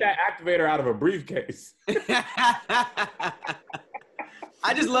Who me. took that activator out of a briefcase?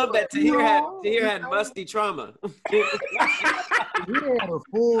 I just love that Tahir had musty trauma. We had a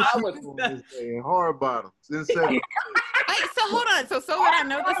full season this day in hard bottoms. Wait, so hold on. So what I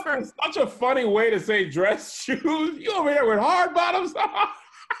know this for It's such a funny way to say dress shoes. You over here with hard bottoms?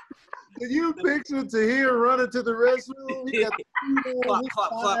 Did you picture Tahir running to the restroom? He got the Clop, clop,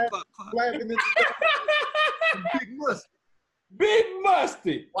 clop, clop, clop. flapping into big musty. Big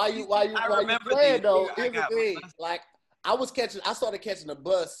musty. While you remember playing these. though, I here's the got thing. Like I started catching a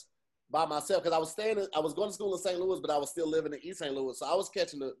bus by myself because I was going to school in St. Louis, but I was still living in East St. Louis. So I was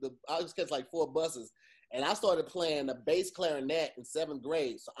catching like 4 buses, and I started playing the bass clarinet in 7th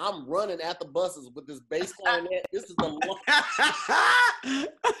grade. So I'm running at the buses with this bass clarinet. This is the long.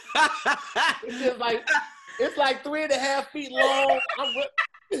 It's like 3.5 feet long.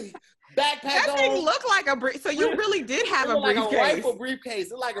 Backpack that on. thing looked like a brief. So you really did have a Like briefcase. a rifle briefcase.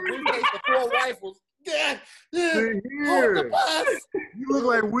 It's like a briefcase with 4 rifles. Yeah, hold the Tahir, bus. you look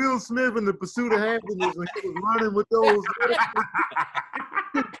like Will Smith in The Pursuit of Happiness when he was running with those.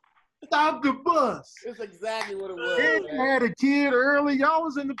 Stop the bus. It's exactly what it was. And you had a kid early. Y'all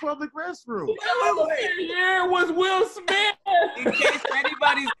was in the public restroom. Here was Will Smith.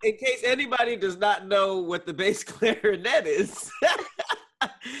 In case anybody does not know what the bass clarinet is,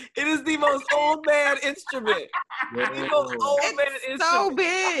 It is the most old man instrument. The most old man It's so instrument.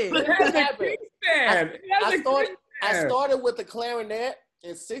 big. What happened? I I started with the clarinet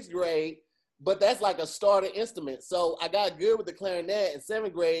in 6th grade, but that's like a starter instrument. So I got good with the clarinet. In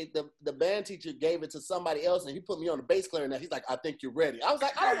 7th grade, the band teacher gave it to somebody else, and he put me on the bass clarinet. He's like, I think you're ready. I was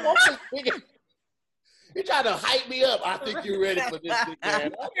like, I don't want this thing. He tried to hype me up. I think you're ready for this thing,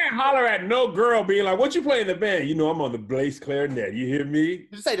 man. I can't holler at no girl being like, what you play in the band? You know, I'm on the bass clarinet. You hear me? Did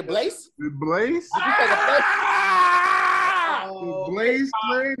you say the Blaze? The Blaze? Did you say the Blaze? The Blaze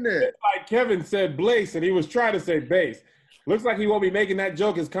clarinet. Like Kevin said Blaze, and he was trying to say bass. Looks like he won't be making that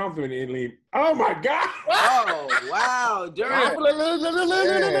joke as confidently. Oh my God! Oh wow, Durham.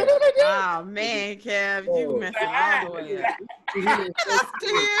 Oh man, Kev, you messed it all the way up.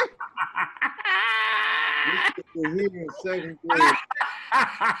 Here in 2nd grade.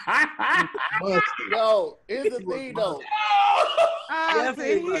 Yo, here's the thing though. Oh,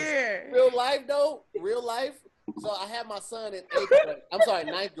 sit here. Real life. So I had my son in 8th grade. I'm sorry,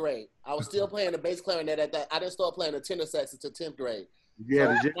 9th grade. I was still playing the bass clarinet at that. I didn't start playing the tenor sax until 10th grade.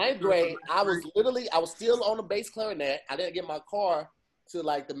 Yeah, So 9th grade, I was still on the bass clarinet. I didn't get my car to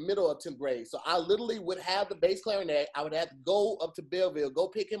like the middle of 10th grade. So I literally would have the bass clarinet. I would have to go up to Belleville, go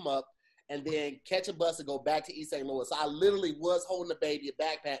pick him up, and then catch a bus and go back to East St. Louis. So I literally was holding the baby, a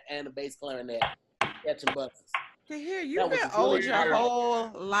backpack, and a bass clarinet, catching buses. To hear That you've was been really old your hard.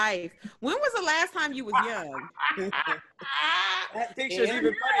 whole life. When was the last time you was young? That picture's And-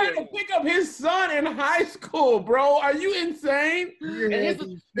 even I had to pick up his son in high school, bro. Are you insane? And here's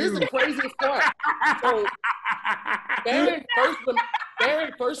the craziest part. So Barry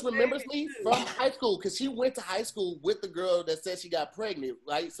first remembers me from high school because she went to high school with the girl that said she got pregnant,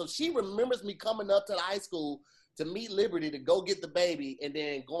 right? So she remembers me coming up to the high school to meet Liberty to go get the baby and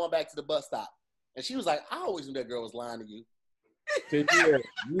then going back to the bus stop. And she was like, I always knew that girl was lying to you. Tahir,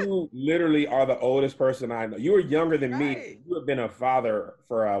 you literally are the oldest person I know. You were younger than me. Right. You have been a father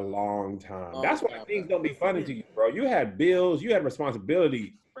for a long time. Oh, That's why wow. things don't be funny to you, bro. You had bills. You had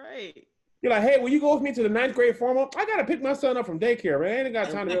responsibility. Right. You're like, hey, will you go with me to the 9th grade formal? I got to pick my son up from daycare, man. I ain't got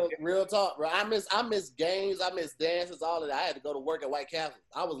time to. Real talk, bro. I miss games. I miss dances, all of that. I had to go to work at White Castle.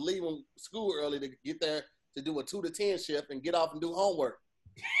 I was leaving school early to get there to do a 2 to 10 shift and get off and do homework.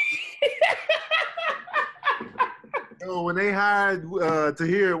 So when they hired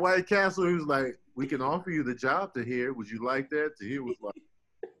Tahir at White Castle, he was like, we can offer you the job, Tahir. Would you like that? Tahir was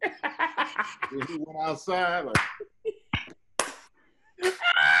like, and he went outside like, he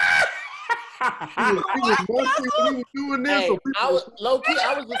was musty when he was doing this. Hey, so people I was low key.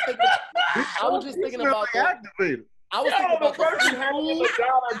 I was just thinking about like that. activated. I was Yo, thinking the about person had Will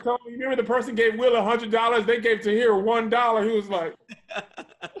 $1, Tony. You remember the person gave Will $100? They gave Tahir $1. He was like,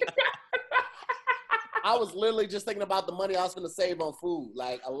 I was literally just thinking about the money I was going to save on food.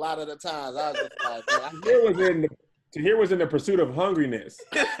 Like a lot of the times, I was just like, man, Tahir was in the pursuit of hungriness.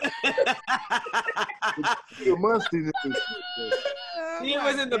 The mustiness. He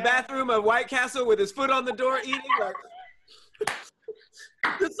was in the bathroom of White Castle with his foot on the door eating like,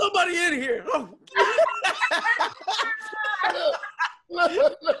 there's somebody in here. Oh.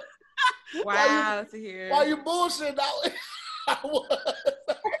 look, Wow, to hear. while you bullshit, I was.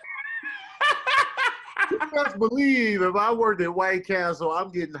 You best believe if I worked at White Castle, I'm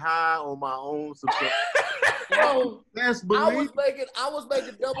getting high on my own supply. Bro, Best I believe. was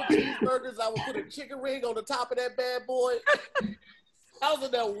making double cheeseburgers. I would put a chicken ring on the top of that bad boy. I was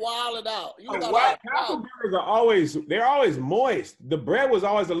in there wilding out. You thought White I was Castle wild. burgers they're always moist. The bread was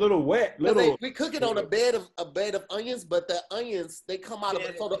always a little wet. We cook it on a bed of onions, but the onions they come out of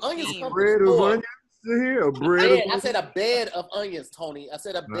it. So the onions come Bread from the of store. onions here. A bread Bed. of I said a bed of onions, Tony. I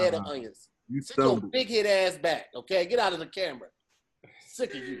said a bed of onions. You Sit your stumbled. big head ass back, okay? Get out of the camera.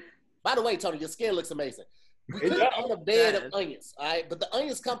 Sick of you. By the way, Tony, your skin looks amazing. We cook it on a bed of onions, all right? But the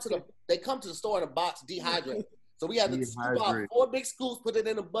onions come to the store in a box dehydrated. So we had to scoop out Dehydrated. 4 big scoops, put it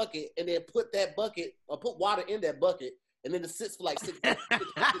in a bucket, and then put water in that bucket, and then it sits for like 6 hours.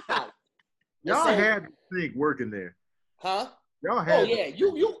 Y'all so- had to think working there. Huh? Y'all had Oh yeah,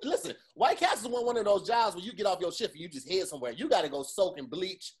 you listen. White Castle is one of those jobs where you get off your shift and you just head somewhere. You got to go soak and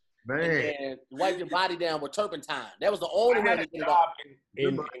bleach man. and wipe your body down with turpentine. That was the only I way had to a get it job off.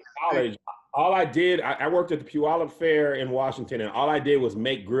 in college. All I did, I worked at the Puyallup Fair in Washington, and all I did was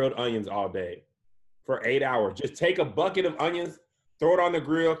make grilled onions all day for 8 hours. Just take a bucket of onions, throw it on the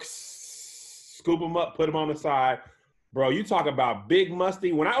grill, scoop them up, put them on the side. Bro, you talk about big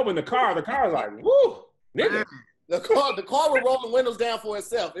musty. When I opened the car was like, woo, nigga. The car would roll the windows down for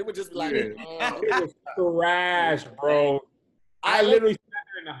itself. It would just be like, It was trash, bro. I literally sat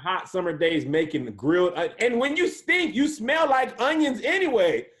there in the hot summer days making the grilled, and when you stink, you smell like onions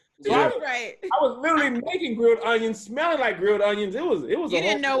anyway. So I Right. was literally making grilled onions, smelling like grilled onions. It was. You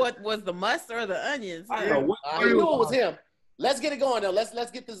didn't know what was the mustard or the onions. I Huh? don't know what. I knew it was him. Let's get it going though.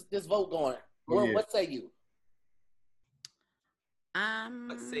 Let's get this vote going. Oh, yeah. What say you?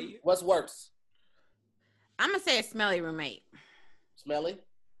 Let's say you. What's worse? I'm gonna say a smelly roommate. Smelly?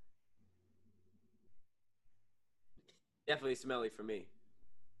 Definitely smelly for me.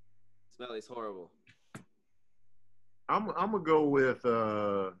 Smelly's horrible. I'm gonna go with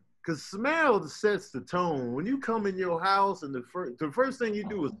because smell sets the tone. When you come in your house and the first thing you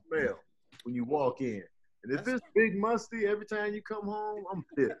do is smell when you walk in. And if it's big musty every time you come home, I'm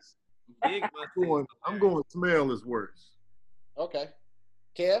pissed. Big I'm going smell is worse. Okay.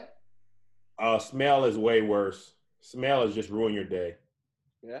 Kev? Smell is way worse. Smell is just ruin your day.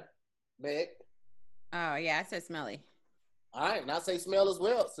 Yeah. Meg? Oh yeah, I said smelly. All right, and I say smell as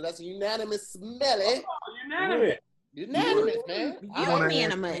well. So that's a unanimous smelly. Unanimous. Unanimous, man. You All right.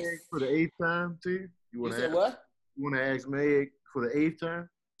 unanimous. For the 8th time, T? You said what? You want to ask Meg for the 8th time?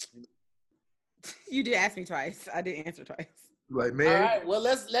 You did ask me twice. I did answer twice. Like, Meg? All right, well,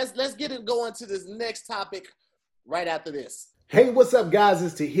 let's get it going to this next topic right after this. Hey, what's up, guys?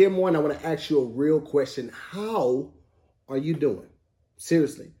 It's Tahir Moore, and I want to ask you a real question. How are you doing?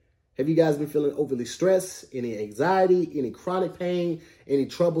 Seriously. Have you guys been feeling overly stressed? Any anxiety? Any chronic pain? Any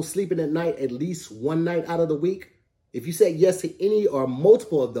trouble sleeping at night at least one night out of the week? If you said yes to any or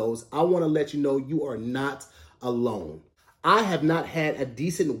multiple of those, I want to let you know you are not alone. I have not had a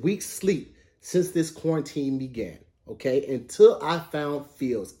decent week's sleep since this quarantine began, okay? Until I found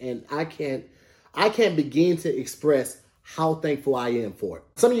Feels, and I can't begin to express how thankful I am for it.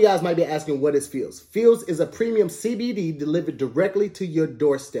 Some of you guys might be asking, what is Feels? Feels is a premium CBD delivered directly to your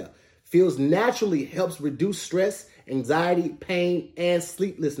doorstep. Feels naturally helps reduce stress, anxiety, pain, and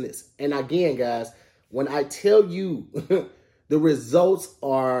sleeplessness. And again, guys, when I tell you the results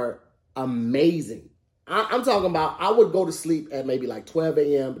are amazing. I'm talking about I would go to sleep at maybe like 12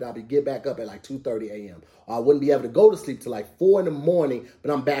 a.m., but I'd get back up at like 2:30 a.m. Or I wouldn't be able to go to sleep till like 4 in the morning, but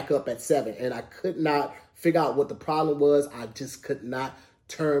I'm back up at 7. And I could not figure out what the problem was. I just could not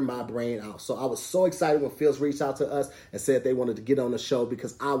turn my brain out. So I was so excited when Feels reached out to us and said they wanted to get on the show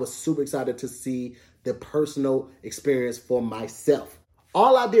because I was super excited to see the personal experience for myself.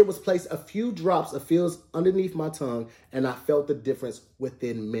 All I did was place a few drops of Feels underneath my tongue, and I felt the difference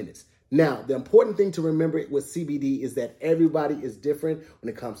within minutes. Now, the important thing to remember with CBD is that everybody is different when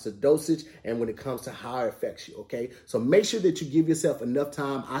it comes to dosage and when it comes to how it affects you, okay? So make sure that you give yourself enough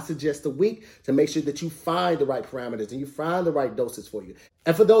time. I suggest a week to make sure that you find the right parameters and you find the right dosage for you.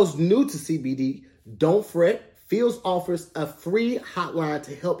 And for those new to CBD, don't fret. Feels offers a free hotline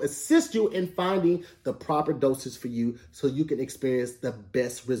to help assist you in finding the proper dosage for you so you can experience the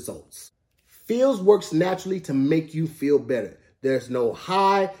best results. Feels works naturally to make you feel better. There's no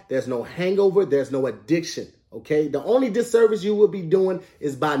high, there's no hangover, there's no addiction, okay? The only disservice you will be doing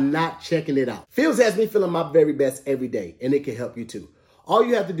is by not checking it out. Feels has me feeling my very best every day, and it can help you too. All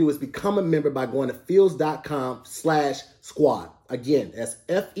you have to do is become a member by going to feels.com/squad. Again, that's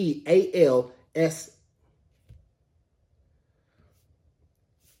FEALS.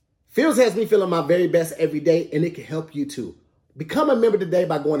 Feels has me feeling my very best every day, and it can help you too. Become a member today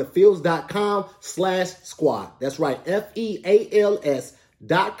by going to feels.com/squad. That's right,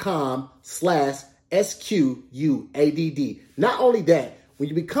 FEALS.com/SQUADD. Not only that, when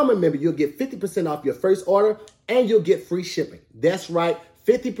you become a member, you'll get 50% off your first order and you'll get free shipping. That's right,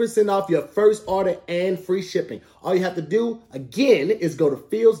 50% off your first order and free shipping. All you have to do, again, is go to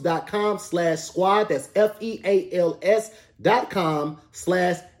feels.com/squad. That's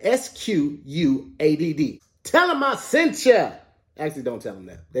FEALS.com/SQUADD. Tell them I sent you. Actually, don't tell them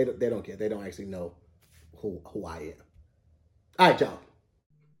that. They don't care. They don't actually know who I am. All right, y'all.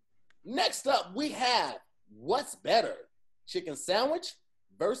 Next up, we have what's better, chicken sandwich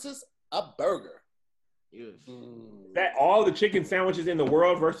versus a burger. That all the chicken sandwiches in the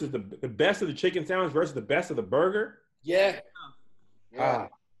world versus the best of the chicken sandwich versus the best of the burger? Yeah. Ah.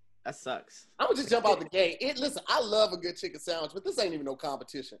 That sucks. I'm gonna just jump out the gate. Listen, I love a good chicken sandwich, but this ain't even no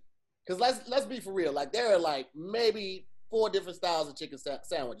competition. Because let's be for real. Like, there are like maybe 4 different styles of chicken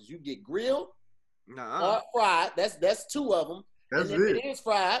sandwiches. You get grilled or fried. That's 2 of them. That's and if it. If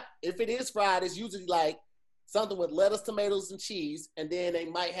it is fried, it's usually like something with lettuce, tomatoes, and cheese. And then they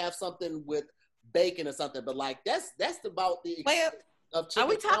might have something with bacon or something. But like that's about the of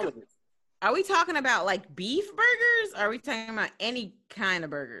chicken sandwiches. Are we talking about like beef burgers? Or are we talking about any kind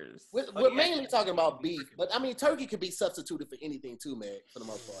of burgers? We're mainly talking about beef, but I mean turkey could be substituted for anything too, man, for the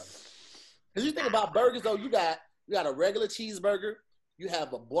most part. Because you think about burgers though, you got a regular cheeseburger, you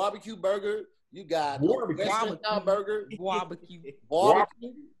have a barbecue burger, You got Barbecue. Western burger. Barbecue.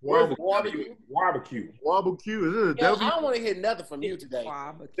 Barbecue. Barbecue. Barbecue. Is it a Yeah, W? I don't want to hear nothing from you today.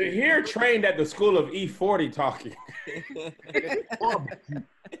 To hear trained at the school of E40 talking.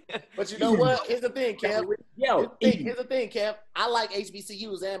 But you know what? Here's the thing, Kev. Yo, Here's the thing, Kev. I like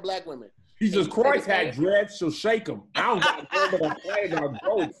HBCUs and black women. Jesus Christ had dreads, she'll shake them. I don't got to go, but I'm playing on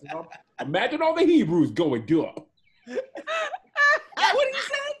goats. You know? Imagine all the Hebrews going dumb. What did you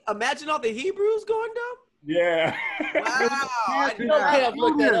say? Imagine all the Hebrews going dumb? Yeah. Wow. You know, Kev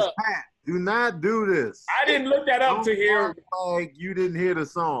looked that up. Do not do this. I didn't look that up to hear. Like you didn't hear the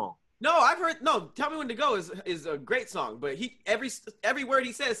song. No, I've heard. No, Tell Me When to Go is a great song, but every word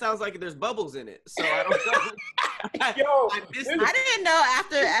he says sounds like there's bubbles in it. So I don't know. Yo, I missed I didn't know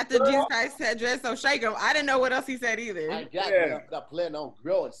after Jesus Christ said dress so shake 'em. I didn't know what else he said either. I got plenty on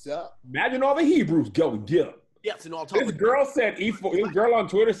growing stuff. Imagine all the Hebrews going dumb. Yes, and all This girl said E40. This girl on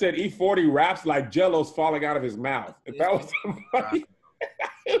Twitter said E40 raps like Jello's falling out of his mouth. If that was somebody,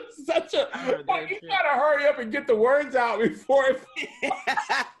 it was such a. Like, you gotta hurry up and get the words out before it.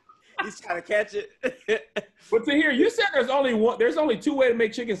 He's trying to catch it. But to hear you said there's only two ways to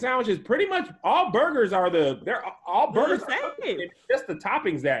make chicken sandwiches. Pretty much all burgers are all burgers are it's just the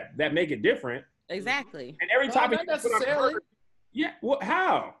toppings that make it different. Exactly. And every topping not necessarily. Yeah. What?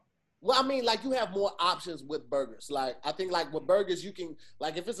 How? Well, I mean, like you have more options with burgers. Like I think, like with burgers, you can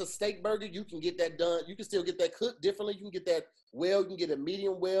like if it's a steak burger, you can get that done. You can still get that cooked differently. You can get that well. You can get a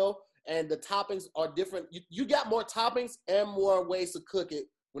medium well, and the toppings are different. You got more toppings and more ways to cook it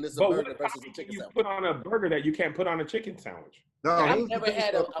when it's a burger versus a chicken sandwich. Put on a burger that you can't put on a chicken sandwich. No, I've never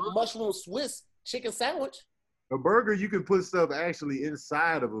had a mushroom Swiss chicken sandwich. A burger, you can put stuff actually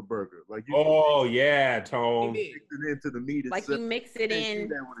inside of a burger. Like you Tone. mix it into the meat Like itself. you mix it in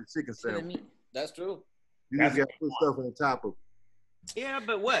that with a chicken to the sandwich. meat. That's true. You just got to put stuff on top of it. Yeah,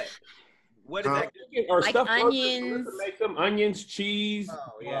 but what? What is that? Or Like stuff onions. Make them onions, cheese,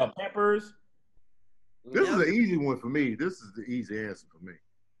 peppers. This is an easy one for me. This is the easy answer for me.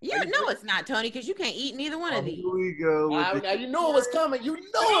 Yeah, no, it's not, Tony, because you can't eat neither one of these. Here we go. Now you know it was coming. You know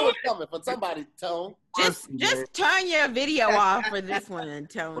it was coming for somebody, Tone. Just turn your video off for this one,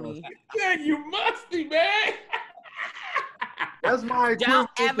 Tony. Yeah, you musty, man. That's my. Don't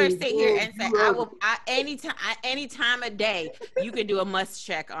ever sit here and say any time of day you can do a must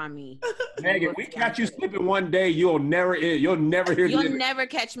check on me. Megan, we catch you slipping one day, you'll never hear. You'll never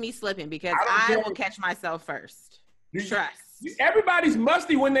catch me slipping because I will catch myself first. Trust. Everybody's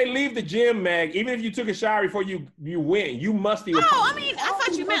musty when they leave the gym, Meg. Even if you took a shower before you went, you musty. Oh, I mean, I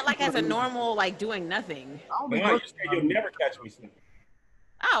thought you meant like as a normal, like doing nothing. No, you said you'll never catch me slipping.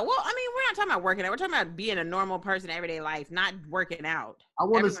 Oh, well, I mean, we're not talking about working out. We're talking about being a normal person in everyday life, not working out. I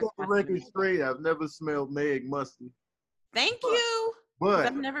want to set the record straight. I've never smelled Meg musty. Thank you. But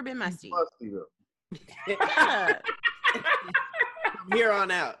I've never been musty. Musty though. Yeah. From here on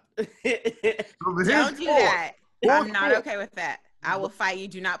out. Don't do that. I'm not okay with that. I will fight you.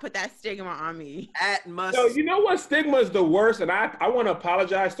 Do not put that stigma on me. At must. So you know what stigma is the worst, and I want to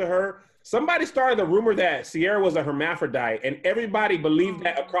apologize to her. Somebody started the rumor that Sierra was a hermaphrodite, and everybody believed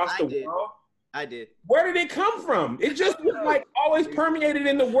that across the world. I did. Where did it come from? It just was like always permeated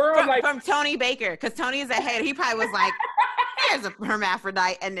in the world. From Tony Baker, because Tony is a hater. He probably was like, there's a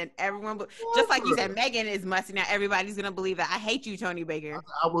hermaphrodite, and then everyone, just like you said, Megan is musty. Now everybody's going to believe that. I hate you, Tony Baker.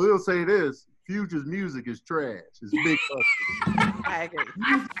 I will say this. Future's music is trash. It's big musty. I agree.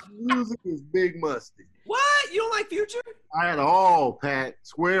 Music is big musty. What? You don't like Future? I had all, Pat.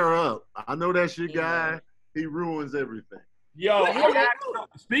 Square up. I know that's your guy. He ruins everything. Yo,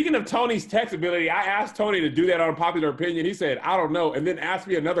 speaking of Tony's text ability, I asked Tony to do that on Popular Opinion. He said, I don't know, and then asked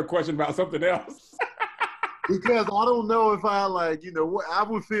me another question about something else. Because I don't know if I I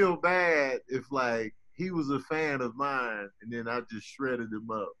would feel bad if he was a fan of mine and then I just shredded him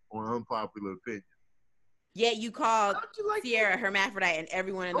up on Unpopular Opinion. Yeah, you called Sierra hermaphrodite and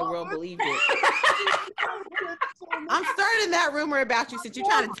everyone in the world believed it. I'm starting that rumor about you since you're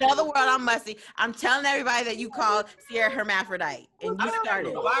trying to tell the world I'm musty. I'm telling everybody that you called Sierra hermaphrodite and you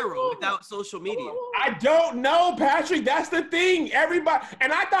started viral without social media. I don't know, Patrick. That's the thing. Everybody,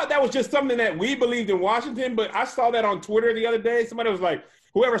 and I thought that was just something that we believed in Washington, but I saw that on Twitter the other day. Somebody was like,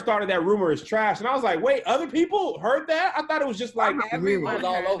 whoever started that rumor is trash. And I was like, wait, other people heard that? I thought it was just like everyone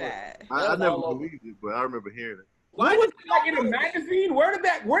all heard over. that. I never believed it, but I remember hearing it. What was it like in a magazine? Where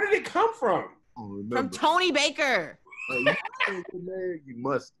did it come from? From Tony Baker. You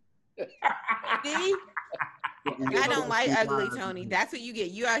must. See? I don't like ugly Tony. That's what you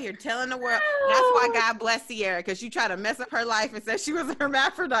get. You out here telling the world. That's why God bless Sierra, because she tried to mess up her life and said she was a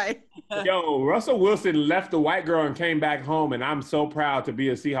hermaphrodite. Yo, Russell Wilson left the white girl and came back home, and I'm so proud to be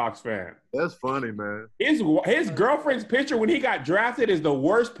a Seahawks fan. That's funny, man. His girlfriend's picture when he got drafted is the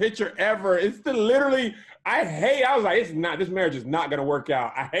worst picture ever. It's literally, I was like, it's not, this marriage is not going to work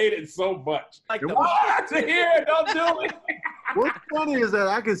out. I hate it so much. Like to hear, don't do it. What's funny is that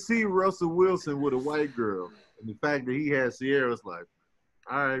I can see Russell Wilson with a white girl. And the fact that he had Sierra is like,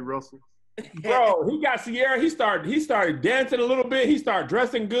 all right, Russell. Bro, he got Sierra. He started dancing a little bit. He started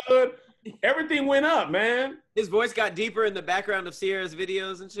dressing good. Everything went up, man. His voice got deeper in the background of Sierra's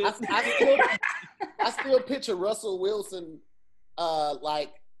videos and shit. I still picture Russell Wilson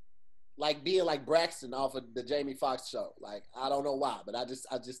like being like Braxton off of the Jamie Foxx show. Like, I don't know why, but I just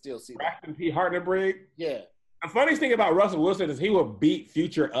still see Braxton P. Hardenbrink. Yeah. The funniest thing about Russell Wilson is he will beat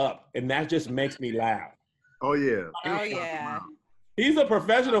Future up, and that just makes me laugh. Oh, yeah. Oh, yeah. He's a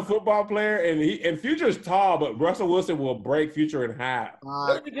professional football player, and Future's tall, but Russell Wilson will break Future in half.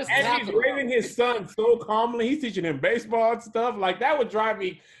 And he's raising his son so calmly. He's teaching him baseball and stuff. Like, that would drive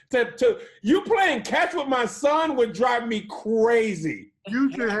me to you playing catch with my son would drive me crazy.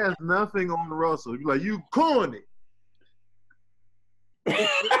 Future has nothing on Russell. You're like, you corny.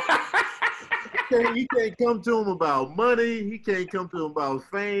 He can't come to him about money. He can't come to him about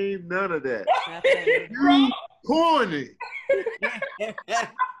fame. None of that. You corny.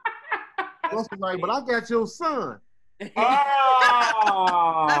 Russell's like, but I got your son.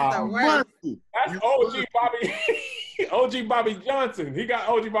 Oh, That's the worst. That's OG Bobby. OG Bobby Johnson. He got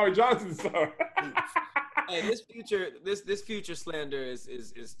OG Bobby Johnson's son. Hey, this future slander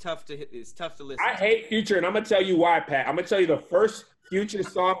is tough to listen. I hate Future, and I'm gonna tell you why, Pat. I'm gonna tell you the first Future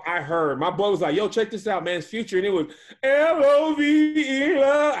song I heard. My boy was like, "Yo, check this out, man. It's Future," and it was L-O-V-E.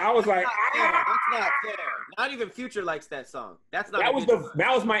 I was like, That's not fair. Not even Future likes that song. That's not. That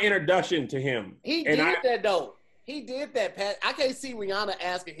was my introduction to him. He did that though. He did that, Pat. I can't see Rihanna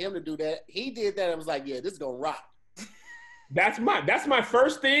asking him to do that. He did that and was like, "Yeah, this is gonna rock." That's my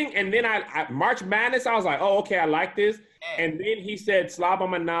first thing, and then I March Madness. I was like, "Oh, okay, I like this." And then he said "Slob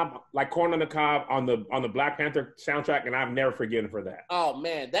on my knob," like corn on the cob on the Black Panther soundtrack, and I've never forgiven for that. Oh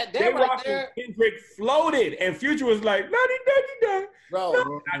man, that right there, Kendrick floated, and Future was like, "La-di-da-di-da."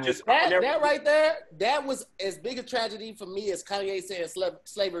 Bro, that right there, that was as big a tragedy for me as Kanye saying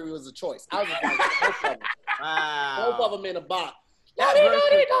slavery was a choice. I was just like, both of them. Wow. Both of them in a box.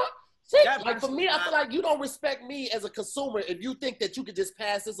 Like for me, I feel like you don't respect me as a consumer if you think that you could just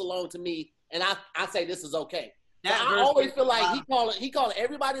pass this along to me and I say this is okay. I always feel like he calling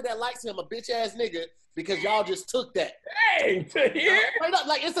everybody that likes him a bitch ass nigga because y'all just took that. Hey, to hear.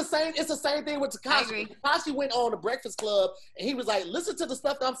 Like it's the same thing with Tekashi. Tekashi went on the Breakfast Club and he was like, listen to the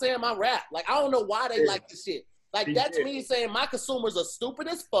stuff that I'm saying in my rap. Like I don't know why they like this shit. Like that to me is saying my consumers are stupid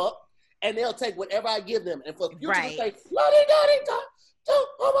as fuck and they'll take whatever I give them. And for Future to say,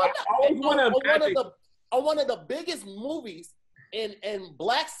 on one of the biggest movies in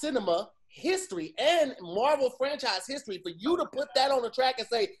Black cinema history and Marvel franchise history, for you to put that on the track and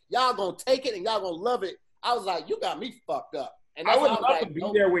say y'all gonna take it and y'all gonna love it, I was like, you got me fucked up. And I would love to be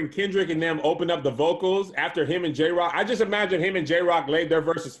there when Kendrick and them opened up the vocals after him and J-Rock. I just imagine him and J-Rock laid their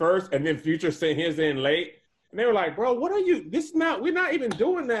verses first, and then Future sent his in late. And they were like, bro, what are you? We're not even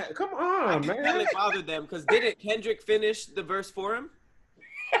doing that. Come on, man. That really bothered them because didn't Kendrick finish the verse for him?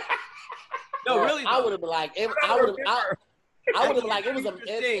 No, really. I would have been like, it was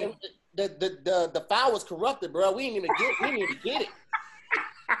the file was corrupted, bro. We didn't even get it.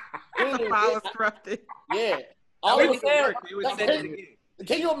 The file was corrupted. Yeah.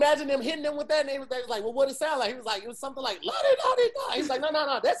 Can you imagine them hitting them with that? And they was like, well, what it sound like? He was like, it was something like, la-di-da-di-da. He's like, no,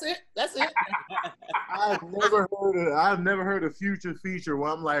 that's it. I've never heard a Future feature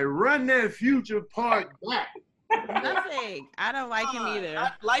where I'm like, run that Future part back. Nothing. I don't like him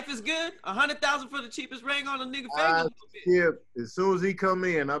either. Life is good. 100,000 for the cheapest ring on a nigga finger. Skip. As soon as he come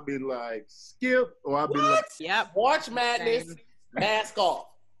in, I'll be like, skip, or I'll be like, yep. March Madness, mask off.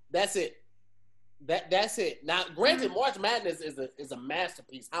 That's it. That's it. Now, granted, March Madness is a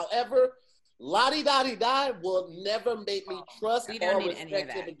masterpiece. However, La-Di-Da-Di-Da will never make me trust or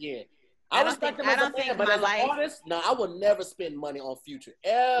respect him again. I respect him as a fan, but as an artist, no, I will never spend money on Future.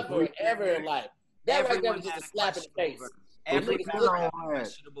 Ever in life. That right there was just a slap in the face.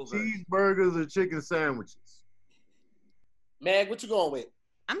 Cheeseburgers or chicken sandwiches? Mag, what you going with?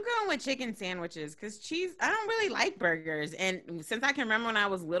 I'm going with chicken sandwiches because I don't really like burgers. And since I can remember when I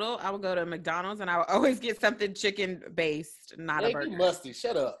was little, I would go to McDonald's and I would always get something chicken based, not a burger. You musty.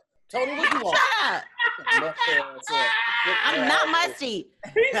 Shut up. Tony, what you want? I'm not musty.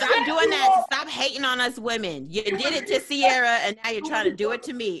 Stop doing that. Stop hating on us women. You did it to Sierra, and now you're trying to do it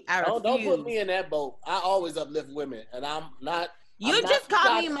to me. I refuse. Don't put me in that boat. I always uplift women, and I'm not. You just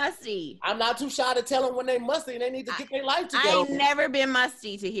called me musty. I'm not too shy to tell them when they musty and they need to get their life together. I ain't never been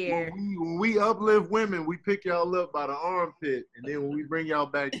musty to hear. When we uplift women, we pick y'all up by the armpit, and then when we bring y'all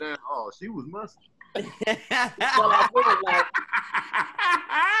back down, oh, she was musty.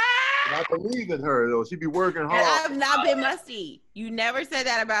 I believe in her though. She be working hard. I've not been musty. You never said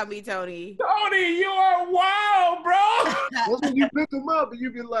that about me, Tony. Tony, you are wild, bro. That's when you pick them up and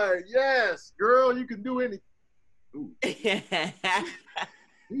you be like, "Yes, girl, you can do anything." He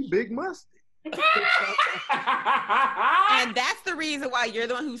big musty. And that's the reason why you're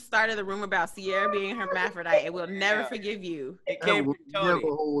the one who started the rumor about Sierra being hermaphrodite, and we'll never forgive you. It came from Tony. Never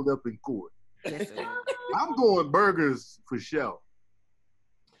hold up in court. Yes, I'm going burgers for sure.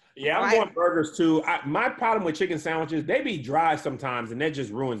 Yeah, I'm going burgers too. My problem with chicken sandwiches, they be dry sometimes, and that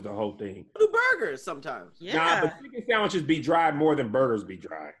just ruins the whole thing. Do burgers sometimes. Yeah. Nah, but chicken sandwiches be dry more than burgers be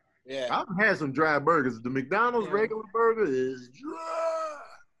dry. Yeah, I've had some dry burgers. The McDonald's regular burger is dry.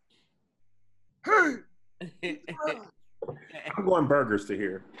 Hey, I'm going burgers to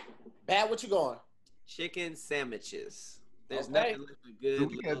here. Pat, what you going? Chicken sandwiches. There's Okay. nothing like a good. so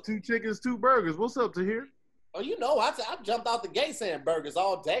we got 2 chickens, 2 burgers. What's up to here? Oh, you know, I jumped out the gate saying burgers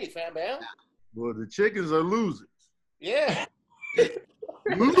all day, fam, bam. Well, the chickens are losers. Yeah,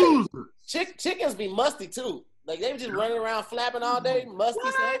 Losers. chickens be musty too. Like they just running around flapping all day, musty.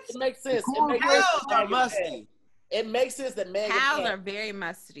 So it makes sense. It makes Cows sense are musty. It makes sense that Megan. Cows are very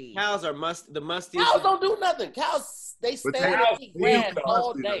musty. Cows are the mustiest. Cows don't do nothing. Cows they But stand cows and eat grass be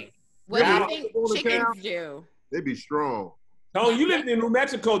all musty, day. What do you Cows- think on the chickens cow? do? They be strong. Tony, you live in New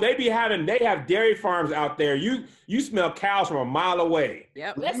Mexico. They have dairy farms out there. You smell cows from a mile away.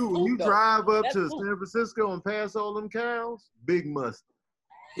 Yep. That's When cool, you though. drive up That's to cool. San Francisco and pass all them cows, big musty.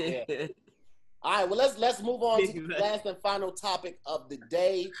 Yeah. All right, well let's move on to the last and final topic of the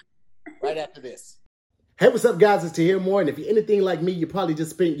day. Right after this. Hey, what's up, guys? It's to hear more. And if you're anything like me, you probably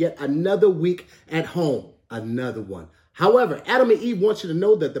just spent yet another week at home. Another one. However, Adam and Eve want you to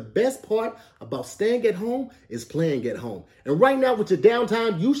know that the best part about staying at home is playing at home. And right now, with your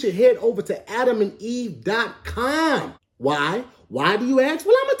downtime, you should head over to adamandeve.com. Why? Why do you ask?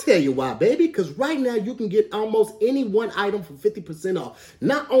 Well, I'm going to tell you why, baby. Because right now, you can get almost any one item for 50% off.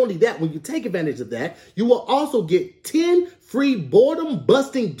 Not only that, when you take advantage of that, you will also get 10 free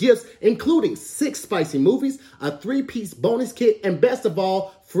boredom-busting gifts, including 6 spicy movies, a 3-piece bonus kit, and best of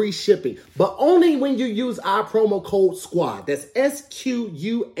all, free shipping. But only when you use our promo code SQUAD. That's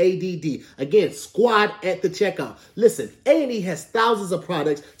SQUADD. Again, SQUAD at the checkout. Listen, A&E has thousands of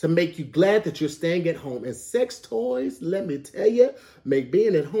products to make you glad that you're staying at home. And sex toys, let me tell you, make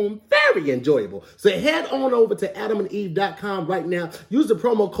being at home very enjoyable. So head on over to adamandeve.com right now. Use the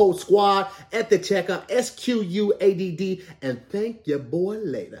promo code SQUAD at the checkout, SQUADD, and thank your boy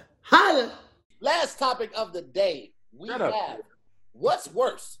later. Holla! Last topic of the day. We Shut up. have what's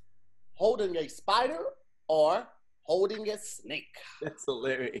worse, holding a spider or holding a snake? That's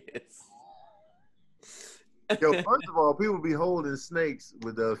hilarious. Yo, first of all, people be holding snakes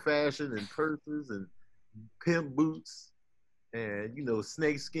with fashion and purses and pimp boots and,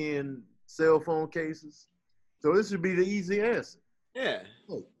 snake skin cell phone cases. So this should be the easy answer Yeah.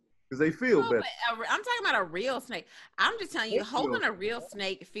 because they feel better. But I'm talking about a real snake. I'm just telling you, That's holding real. a real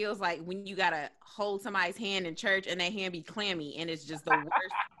snake feels like when you gotta hold somebody's hand in church and their hand be clammy, and it's just the worst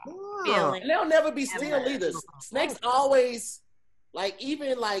feeling. And they'll never be still Ever. either. Snakes always, even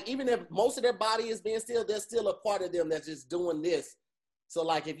if most of their body is being still, there's still a part of them that's just doing this. So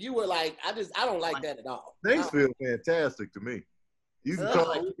like if you were like, I don't like that at all. Snakes feel fantastic to me. You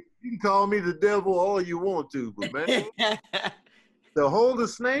can call me the devil all you want to, but man, to hold a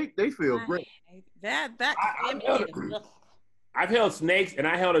snake, they feel great. I've held snakes and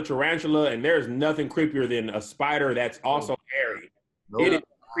I held a tarantula, and there's nothing creepier than a spider that's also hairy. No. It is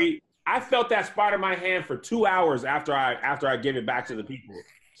creepy. I felt that spider in my hand for 2 hours after I give it back to the people.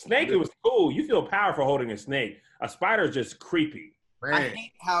 Snake, it was cool. You feel powerful holding a snake. A spider is just creepy. I Man.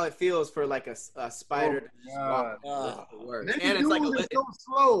 hate how it feels for like a spider to just God. walk. That's the worst. They be And it's like doing a it so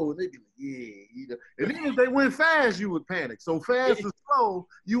slow. They be like, and then if they went fast, you would panic. So fast and slow,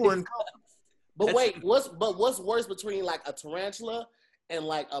 you uncomfortable. But wait, what's worse between like a tarantula and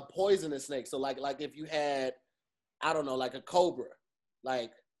like a poisonous snake? So like if you had, I don't know, like a cobra,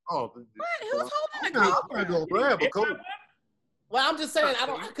 like Oh, Who's holding a I'm not cobra? gonna grab a cobra. Well, I'm just saying, I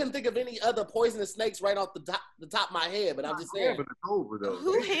couldn't think of any other poisonous snakes right off the top of my head, but I'm just saying. But it's over though.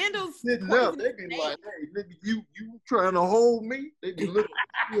 Who handles Sitting up, they be like, "Hey, nigga, you trying to hold me?" They be looking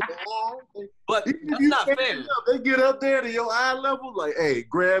at you in the eye. But that's not fair. Up, they get up there to your eye level, like, "Hey,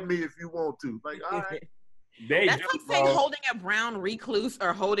 grab me if you want to." Like, all right. That's like saying holding a brown recluse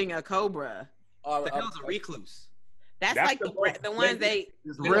or holding a cobra. The hell's a recluse? That's like the ones they.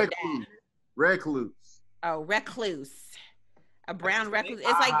 It's recluse. Recluse. Oh, recluse. A brown recluse. It's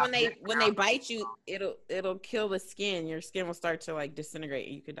like when they bite you, it'll kill the skin. Your skin will start to like disintegrate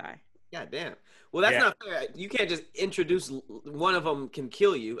and you could die. God damn. Well, that's not fair. You can't just introduce one of them can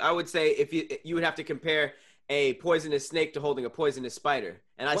kill you. I would say if you would have to compare a poisonous snake to holding a poisonous spider.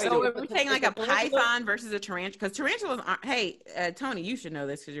 And we're saying like a python versus a tarantula, because tarantulas aren't. Hey, Tony, you should know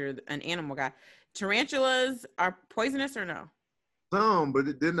this because you're an animal guy. Tarantulas are poisonous or no? Some,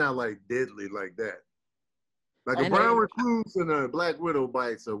 but they're not like deadly like that. Like a brown recluse and a black widow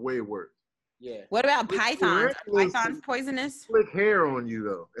bites are way worse. Yeah. What about pythons? Are pythons poisonous? Flick hair on you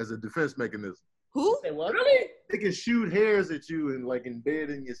though, as a defense mechanism. Who? Say what? Really? They can shoot hairs at you and like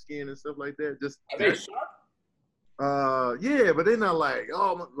embed in your skin and stuff like that. Just are they sharp? Yeah, but they're not like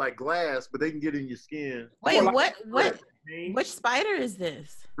glass, but they can get in your skin. Wait, which spider is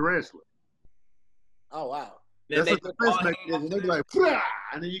this? Tarantula. Oh wow. That's a defense mechanism. They be like, "Pah!"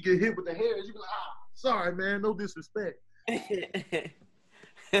 And then you get hit with the hairs. You be like, sorry, man, no disrespect.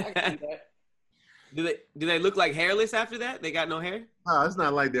 Do they look like hairless after that? They got no hair? No, it's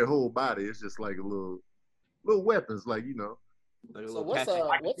not like their whole body. It's just like a little weapons, like Like so what's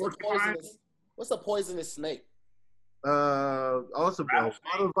a poisonous snake? Also,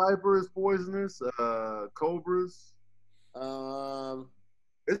 water viper is poisonous. Cobras.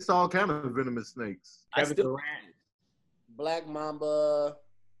 It's all kind of venomous snakes. Black mamba.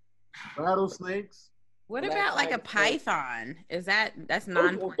 Rattlesnakes. What about like a python? That's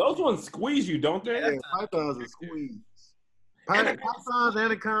non? Those ones squeeze you, don't they? Yeah, pythons are squeeze. Pythons,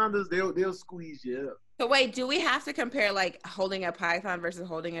 anacondas, they'll squeeze you up. So wait, do we have to compare like holding a python versus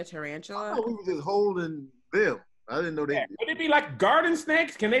holding a tarantula? I thought we were just holding them. I didn't know they. Yeah. Would it be like garden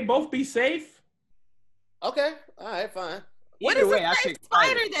snakes? Can they both be safe? Okay, all right, fine. What is a safe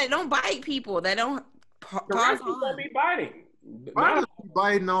spider that don't bite people? That don't cause harm? Don't be biting. Spiders be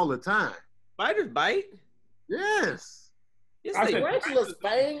biting all the time. Spiders bite? Yes. Tarantula's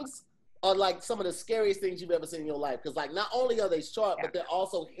fangs are like some of the scariest things you've ever seen in your life. Because like not only are they sharp, but they're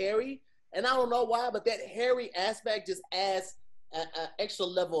also hairy. And I don't know why, but that hairy aspect just adds an extra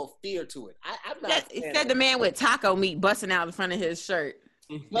level of fear to it. I'm not. It said the man with taco meat busting out in front of his shirt.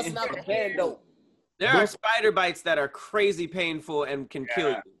 Busting out the bando. There are spider bites that are crazy painful and can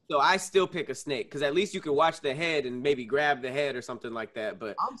kill you. So I still pick a snake because at least you can watch the head and maybe grab the head or something like that.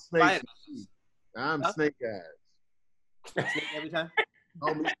 But I'm snake. I'm snake eyes. Snake every time.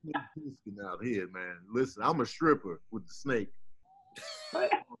 I'm out here, man. Listen, I'm a stripper with the snake.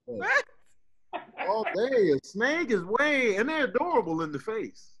 All day, a snake is and they're adorable in the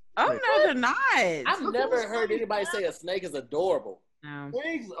face. Oh no, they're not. I've never heard anybody say a snake is adorable. No.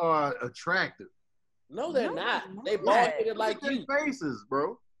 Snakes are attractive. No, they're not. They bald-headed like you. Faces,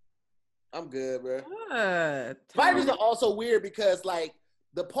 bro. I'm good, bro. Spiders are also weird because, like,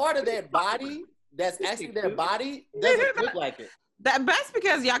 the part of their body that's actually their body doesn't look like it. That's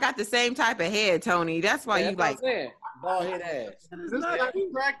because y'all got the same type of head, Tony. That's why you like bald head ass. This is not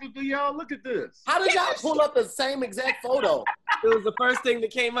attractive to y'all. Look at this. How did y'all pull up the same exact photo? It was the first thing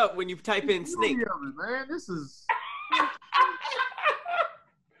that came up when you type in snake. Man, this is.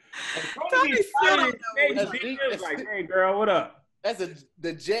 Tony's like, hey girl, what up? That's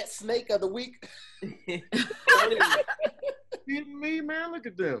the jet snake of the week. Kidding me, man? Look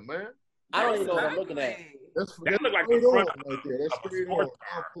at them, man. I don't even know what I'm looking at. That look like the front right there. That's straight on.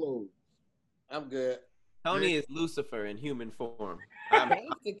 I'm good. Tony is Lucifer in human form. I'm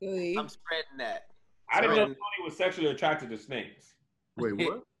spreading that. I didn't know Tony was sexually attracted to snakes. Wait,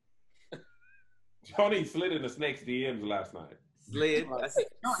 what? Tony slid in the snake's DMs last night. Slid?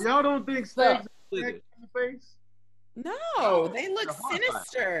 Y'all don't think snakes in the face? No, they look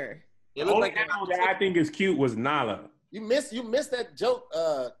sinister. They look like animal that I think is cute was Nala. You missed that joke,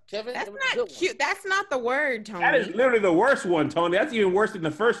 Kevin. That's not cute. That's not the word, Tony. That is literally the worst one, Tony. That's even worse than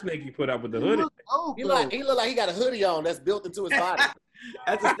the first snake you put up with the hoodie. He look like he got a hoodie on that's built into his body.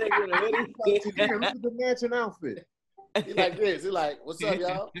 That's a snake with a hoodie. Look at the matching outfit. He like this. He like, what's up,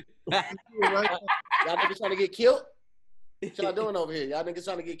 y'all? Y'all niggas trying to get killed? What y'all doing over here? Y'all niggas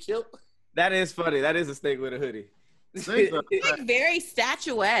trying to get killed? That is funny. That is a snake with a hoodie. Snakes are Like very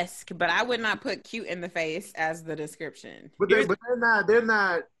statuesque, but I would not put cute in the face as the description. But they're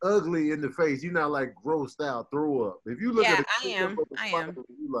not ugly in the face. You're not like grossed out, throw up. If you look Yeah, at I am.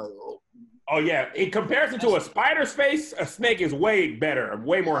 You like, oh. Oh yeah, in comparison to a spider's face, a snake is way better,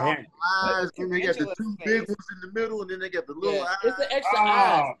 way more handsome. Eyes, and they got the two big ones in the middle, and then they got the little eyes. It's the extra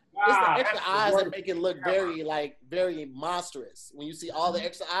eyes. It's the wow, extra that's eyes the that worst. make it look very monstrous. When you see all the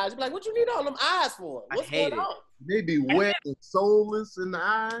extra eyes, you're like, what you need all them eyes for? What's going on? They be wet and soulless in the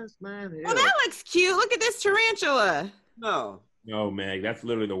eyes, man. Oh, that looks cute. Look at this tarantula. No, Meg, that's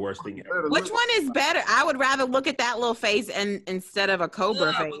literally the worst thing ever. Which one is better? I would rather look at that little face and instead of a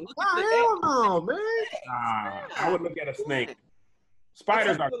cobra face. Oh, hell no, man. I would look at a snake.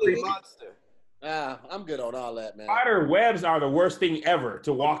 Spiders are creepy. I'm good on all that, man. Spider webs are the worst thing ever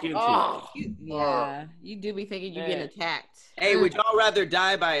to walk into. Yeah, you do be thinking you're getting attacked. Hey, would y'all rather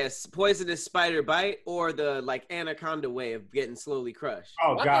die by a poisonous spider bite or the like anaconda way of getting slowly crushed?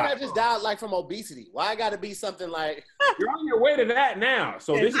 Oh Why God! can't I just die like from obesity? Why I got to be something like? You're on your way to that now.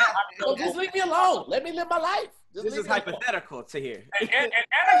 So this is So just leave me alone. Let me live my life. This is hypothetical to hear. and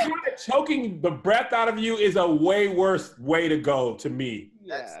anaconda choking the breath out of you is a way worse way to go to me.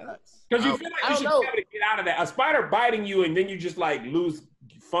 That's nuts. Because you feel like you should be able to get out of that. A spider biting you and then you just like lose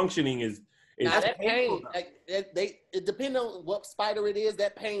functioning is now that pain, it depends on what spider it is.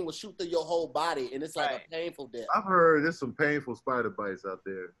 That pain will shoot through your whole body, and it's like a painful death. I've heard there's some painful spider bites out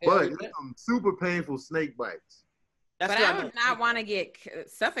there, but there's some super painful snake bites. But I would not want to get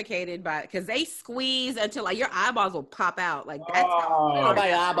suffocated by it because they squeeze until like your eyeballs will pop out. Like that's how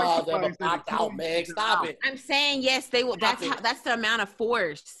my eyeballs ever popped out, man. Stop it. I'm saying yes, they will. That's the amount of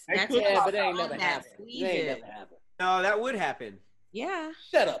force. That's but it ain't never happened. No, that would happen. Yeah.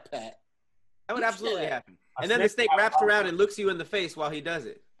 Shut up, Pat. That would absolutely happen. And then the snake wraps around and looks you in the face while he does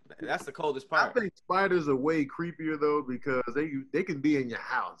it. That's the coldest part. I think spiders are way creepier though because they can be in your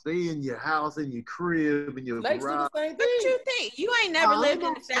house. They in your house, in your crib, in your garage. What you think? You ain't never lived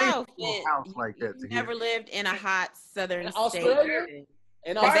in the South. House like that you never lived in a hot southern state. Australia?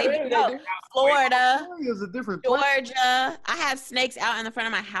 In Florida, is a different Georgia. I have snakes out in the front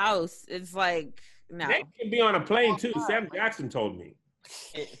of my house. It's like no. They can be on a plane too. Sam Jackson told me.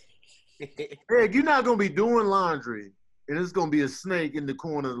 Greg, you're not gonna be doing laundry, and it's gonna be a snake in the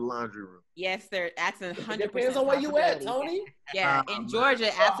corner of the laundry room. Yes, that's 100%. Depends on where you at, Tony. Yeah, in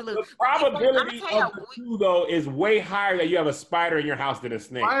Georgia, absolutely. The probability of the two, though, is way higher that you have a spider in your house than a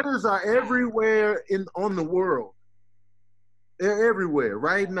snake. Spiders are everywhere on the world. They're everywhere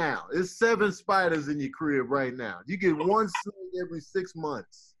right now. There's 7 spiders in your crib right now. You get one snake every 6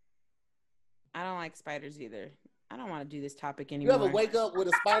 months. I don't like spiders either. I don't want to do this topic anymore. You ever wake up with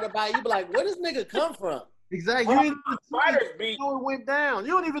a spider bite? You be like, where does nigga come from? Exactly. You didn't even know it went down.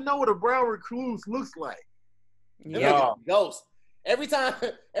 You don't even know what a brown recluse looks like. Yeah. Ghost. Every time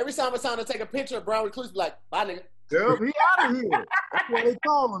it's time to take a picture of brown recluse, be like, bye nigga. Yep, he out of here. That's why they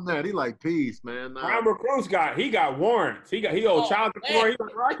call him that. He like, peace, man. Nah. Brown recluse got warrants. He owed child support. He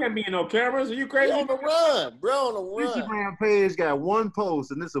like, I can't be in no cameras. Are you crazy? He on the run, bro. On the run. Instagram page got one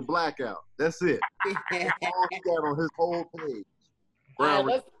post and it's a blackout. That's it. That's all he got on his whole page. All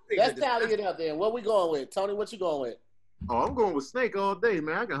right, let's tally it up then. What we going with? Tony, what you going with? Oh, I'm going with snake all day,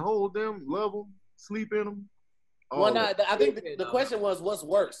 man. I can hold them, love them, sleep in them. Well, no, I think the question was, what's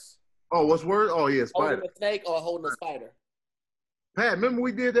worse? Oh, what's worse? Oh, yeah, spider. Holding a snake or holding a spider? Pat, remember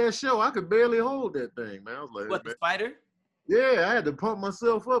we did that show? I could barely hold that thing, man. I was like, what, the spider? Yeah, I had to pump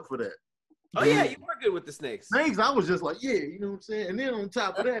myself up for that. Oh, yeah, you were good with the snakes. Snakes, I was just like, yeah, you know what I'm saying? And then on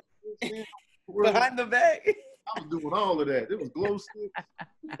top of that, behind the bag. I was doing all of that. It was glow sticks.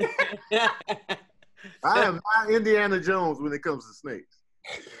 I am not Indiana Jones when it comes to snakes.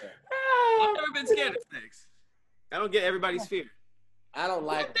 I've never been scared of snakes. I don't get everybody's fear. I don't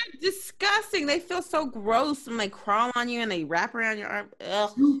like them. They're disgusting. They feel so gross when they crawl on you and they wrap around your arm.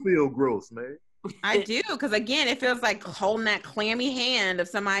 Ugh. You feel gross, man. I do, because again, it feels like holding that clammy hand of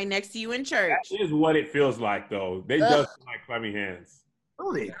somebody next to you in church. That is what it feels like, though. They does feel like clammy hands.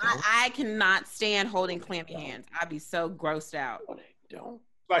 Oh, they don't. I cannot stand holding clammy hands. I'd be so grossed out. Oh, they don't.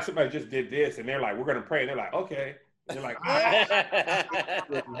 Like somebody just did this, and they're like, "We're gonna pray," and they're like, "Okay." And they're like,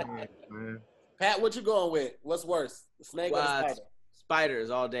 Pat, what you going with? What's worse, the snake or the spider?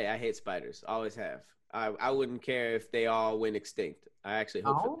 Spiders all day. I hate spiders. Always have. I wouldn't care if they all went extinct. I actually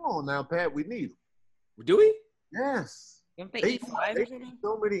hope. Hold on now, Pat. We need them. Do we? Yes. Don't they eat spiders?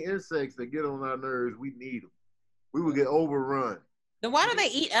 So many insects that get on our nerves. We need them. We would get overrun. Then why do they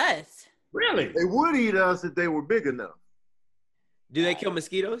eat us? Really? They would eat us if they were big enough. Do they kill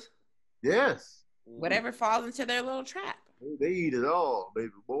mosquitoes? Yes. Whatever falls into their little trap. They eat it all, baby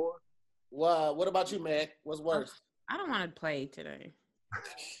boy. Well, what about you, Mac? What's worse? I don't want to play today.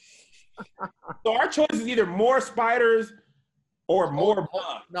 So our choice is either more spiders or more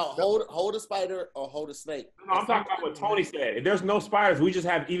bugs. No, hold a spider or hold a snake. No, I'm talking about what Tony said. If there's no spiders, we just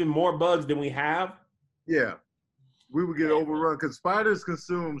have even more bugs than we have. Yeah, we would get overrun because spiders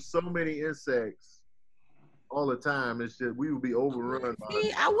consume so many insects all the time. It's just we would be overrun.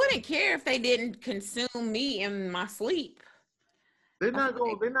 See, I wouldn't care if they didn't consume me in my sleep. They're not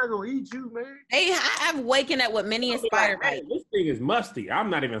gonna eat you, man. Hey, I've waken up with many a spider bite. This thing is musty.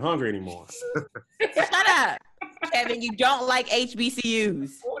 I'm not even hungry anymore. Shut up, Kevin. You don't like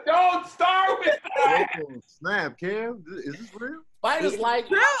HBCUs. Oh, don't start with that. Oh, snap, Kev. Is this real? Spiders like.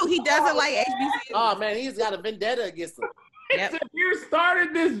 True, he doesn't like HBCUs. Oh man, he's got a vendetta against them. Yep. You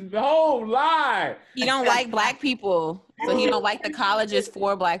started this whole lie. He don't like black people, so he don't like the colleges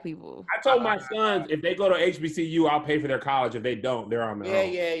for black people. I told my sons if they go to HBCU, I'll pay for their college. If they don't, they're on their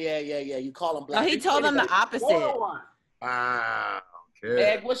own. Yeah. You call them black. Oh, he told them the opposite. Wow. Okay.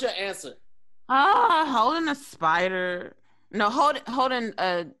 Egg, what's your answer? Holding a spider. No, holding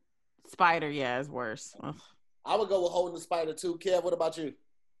a spider. Yeah, is worse. Ugh. I would go with holding the spider too. Kev, what about you?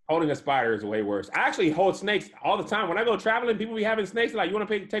 Holding a spider is way worse. I actually hold snakes all the time. When I go traveling, people be having snakes. Like, you want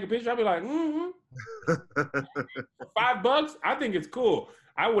to take a picture? I'll be like, For $5, I think it's cool.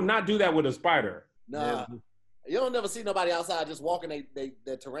 I would not do that with a spider. Nah. You don't never see nobody outside just walking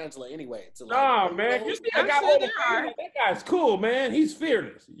their tarantula anyway. Nah, man. You see a guy holding a spider? That guy's cool, man. He's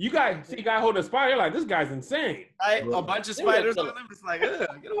fearless. You guys see a guy holding a spider, you're like, this guy's insane. Right? A bunch of spiders on him. It's like,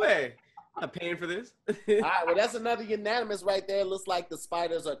 get away. I'm not paying for this. All right, well, that's another unanimous right there. Looks like the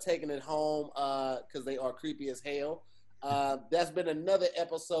spiders are taking it home because they are creepy as hell. That's been another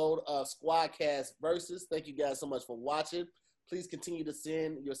episode of Squadcast Versus. Thank you guys so much for watching. Please continue to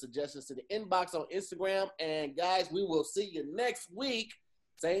send your suggestions to the inbox on Instagram. And guys, we will see you next week.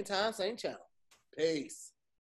 Same time, same channel. Peace.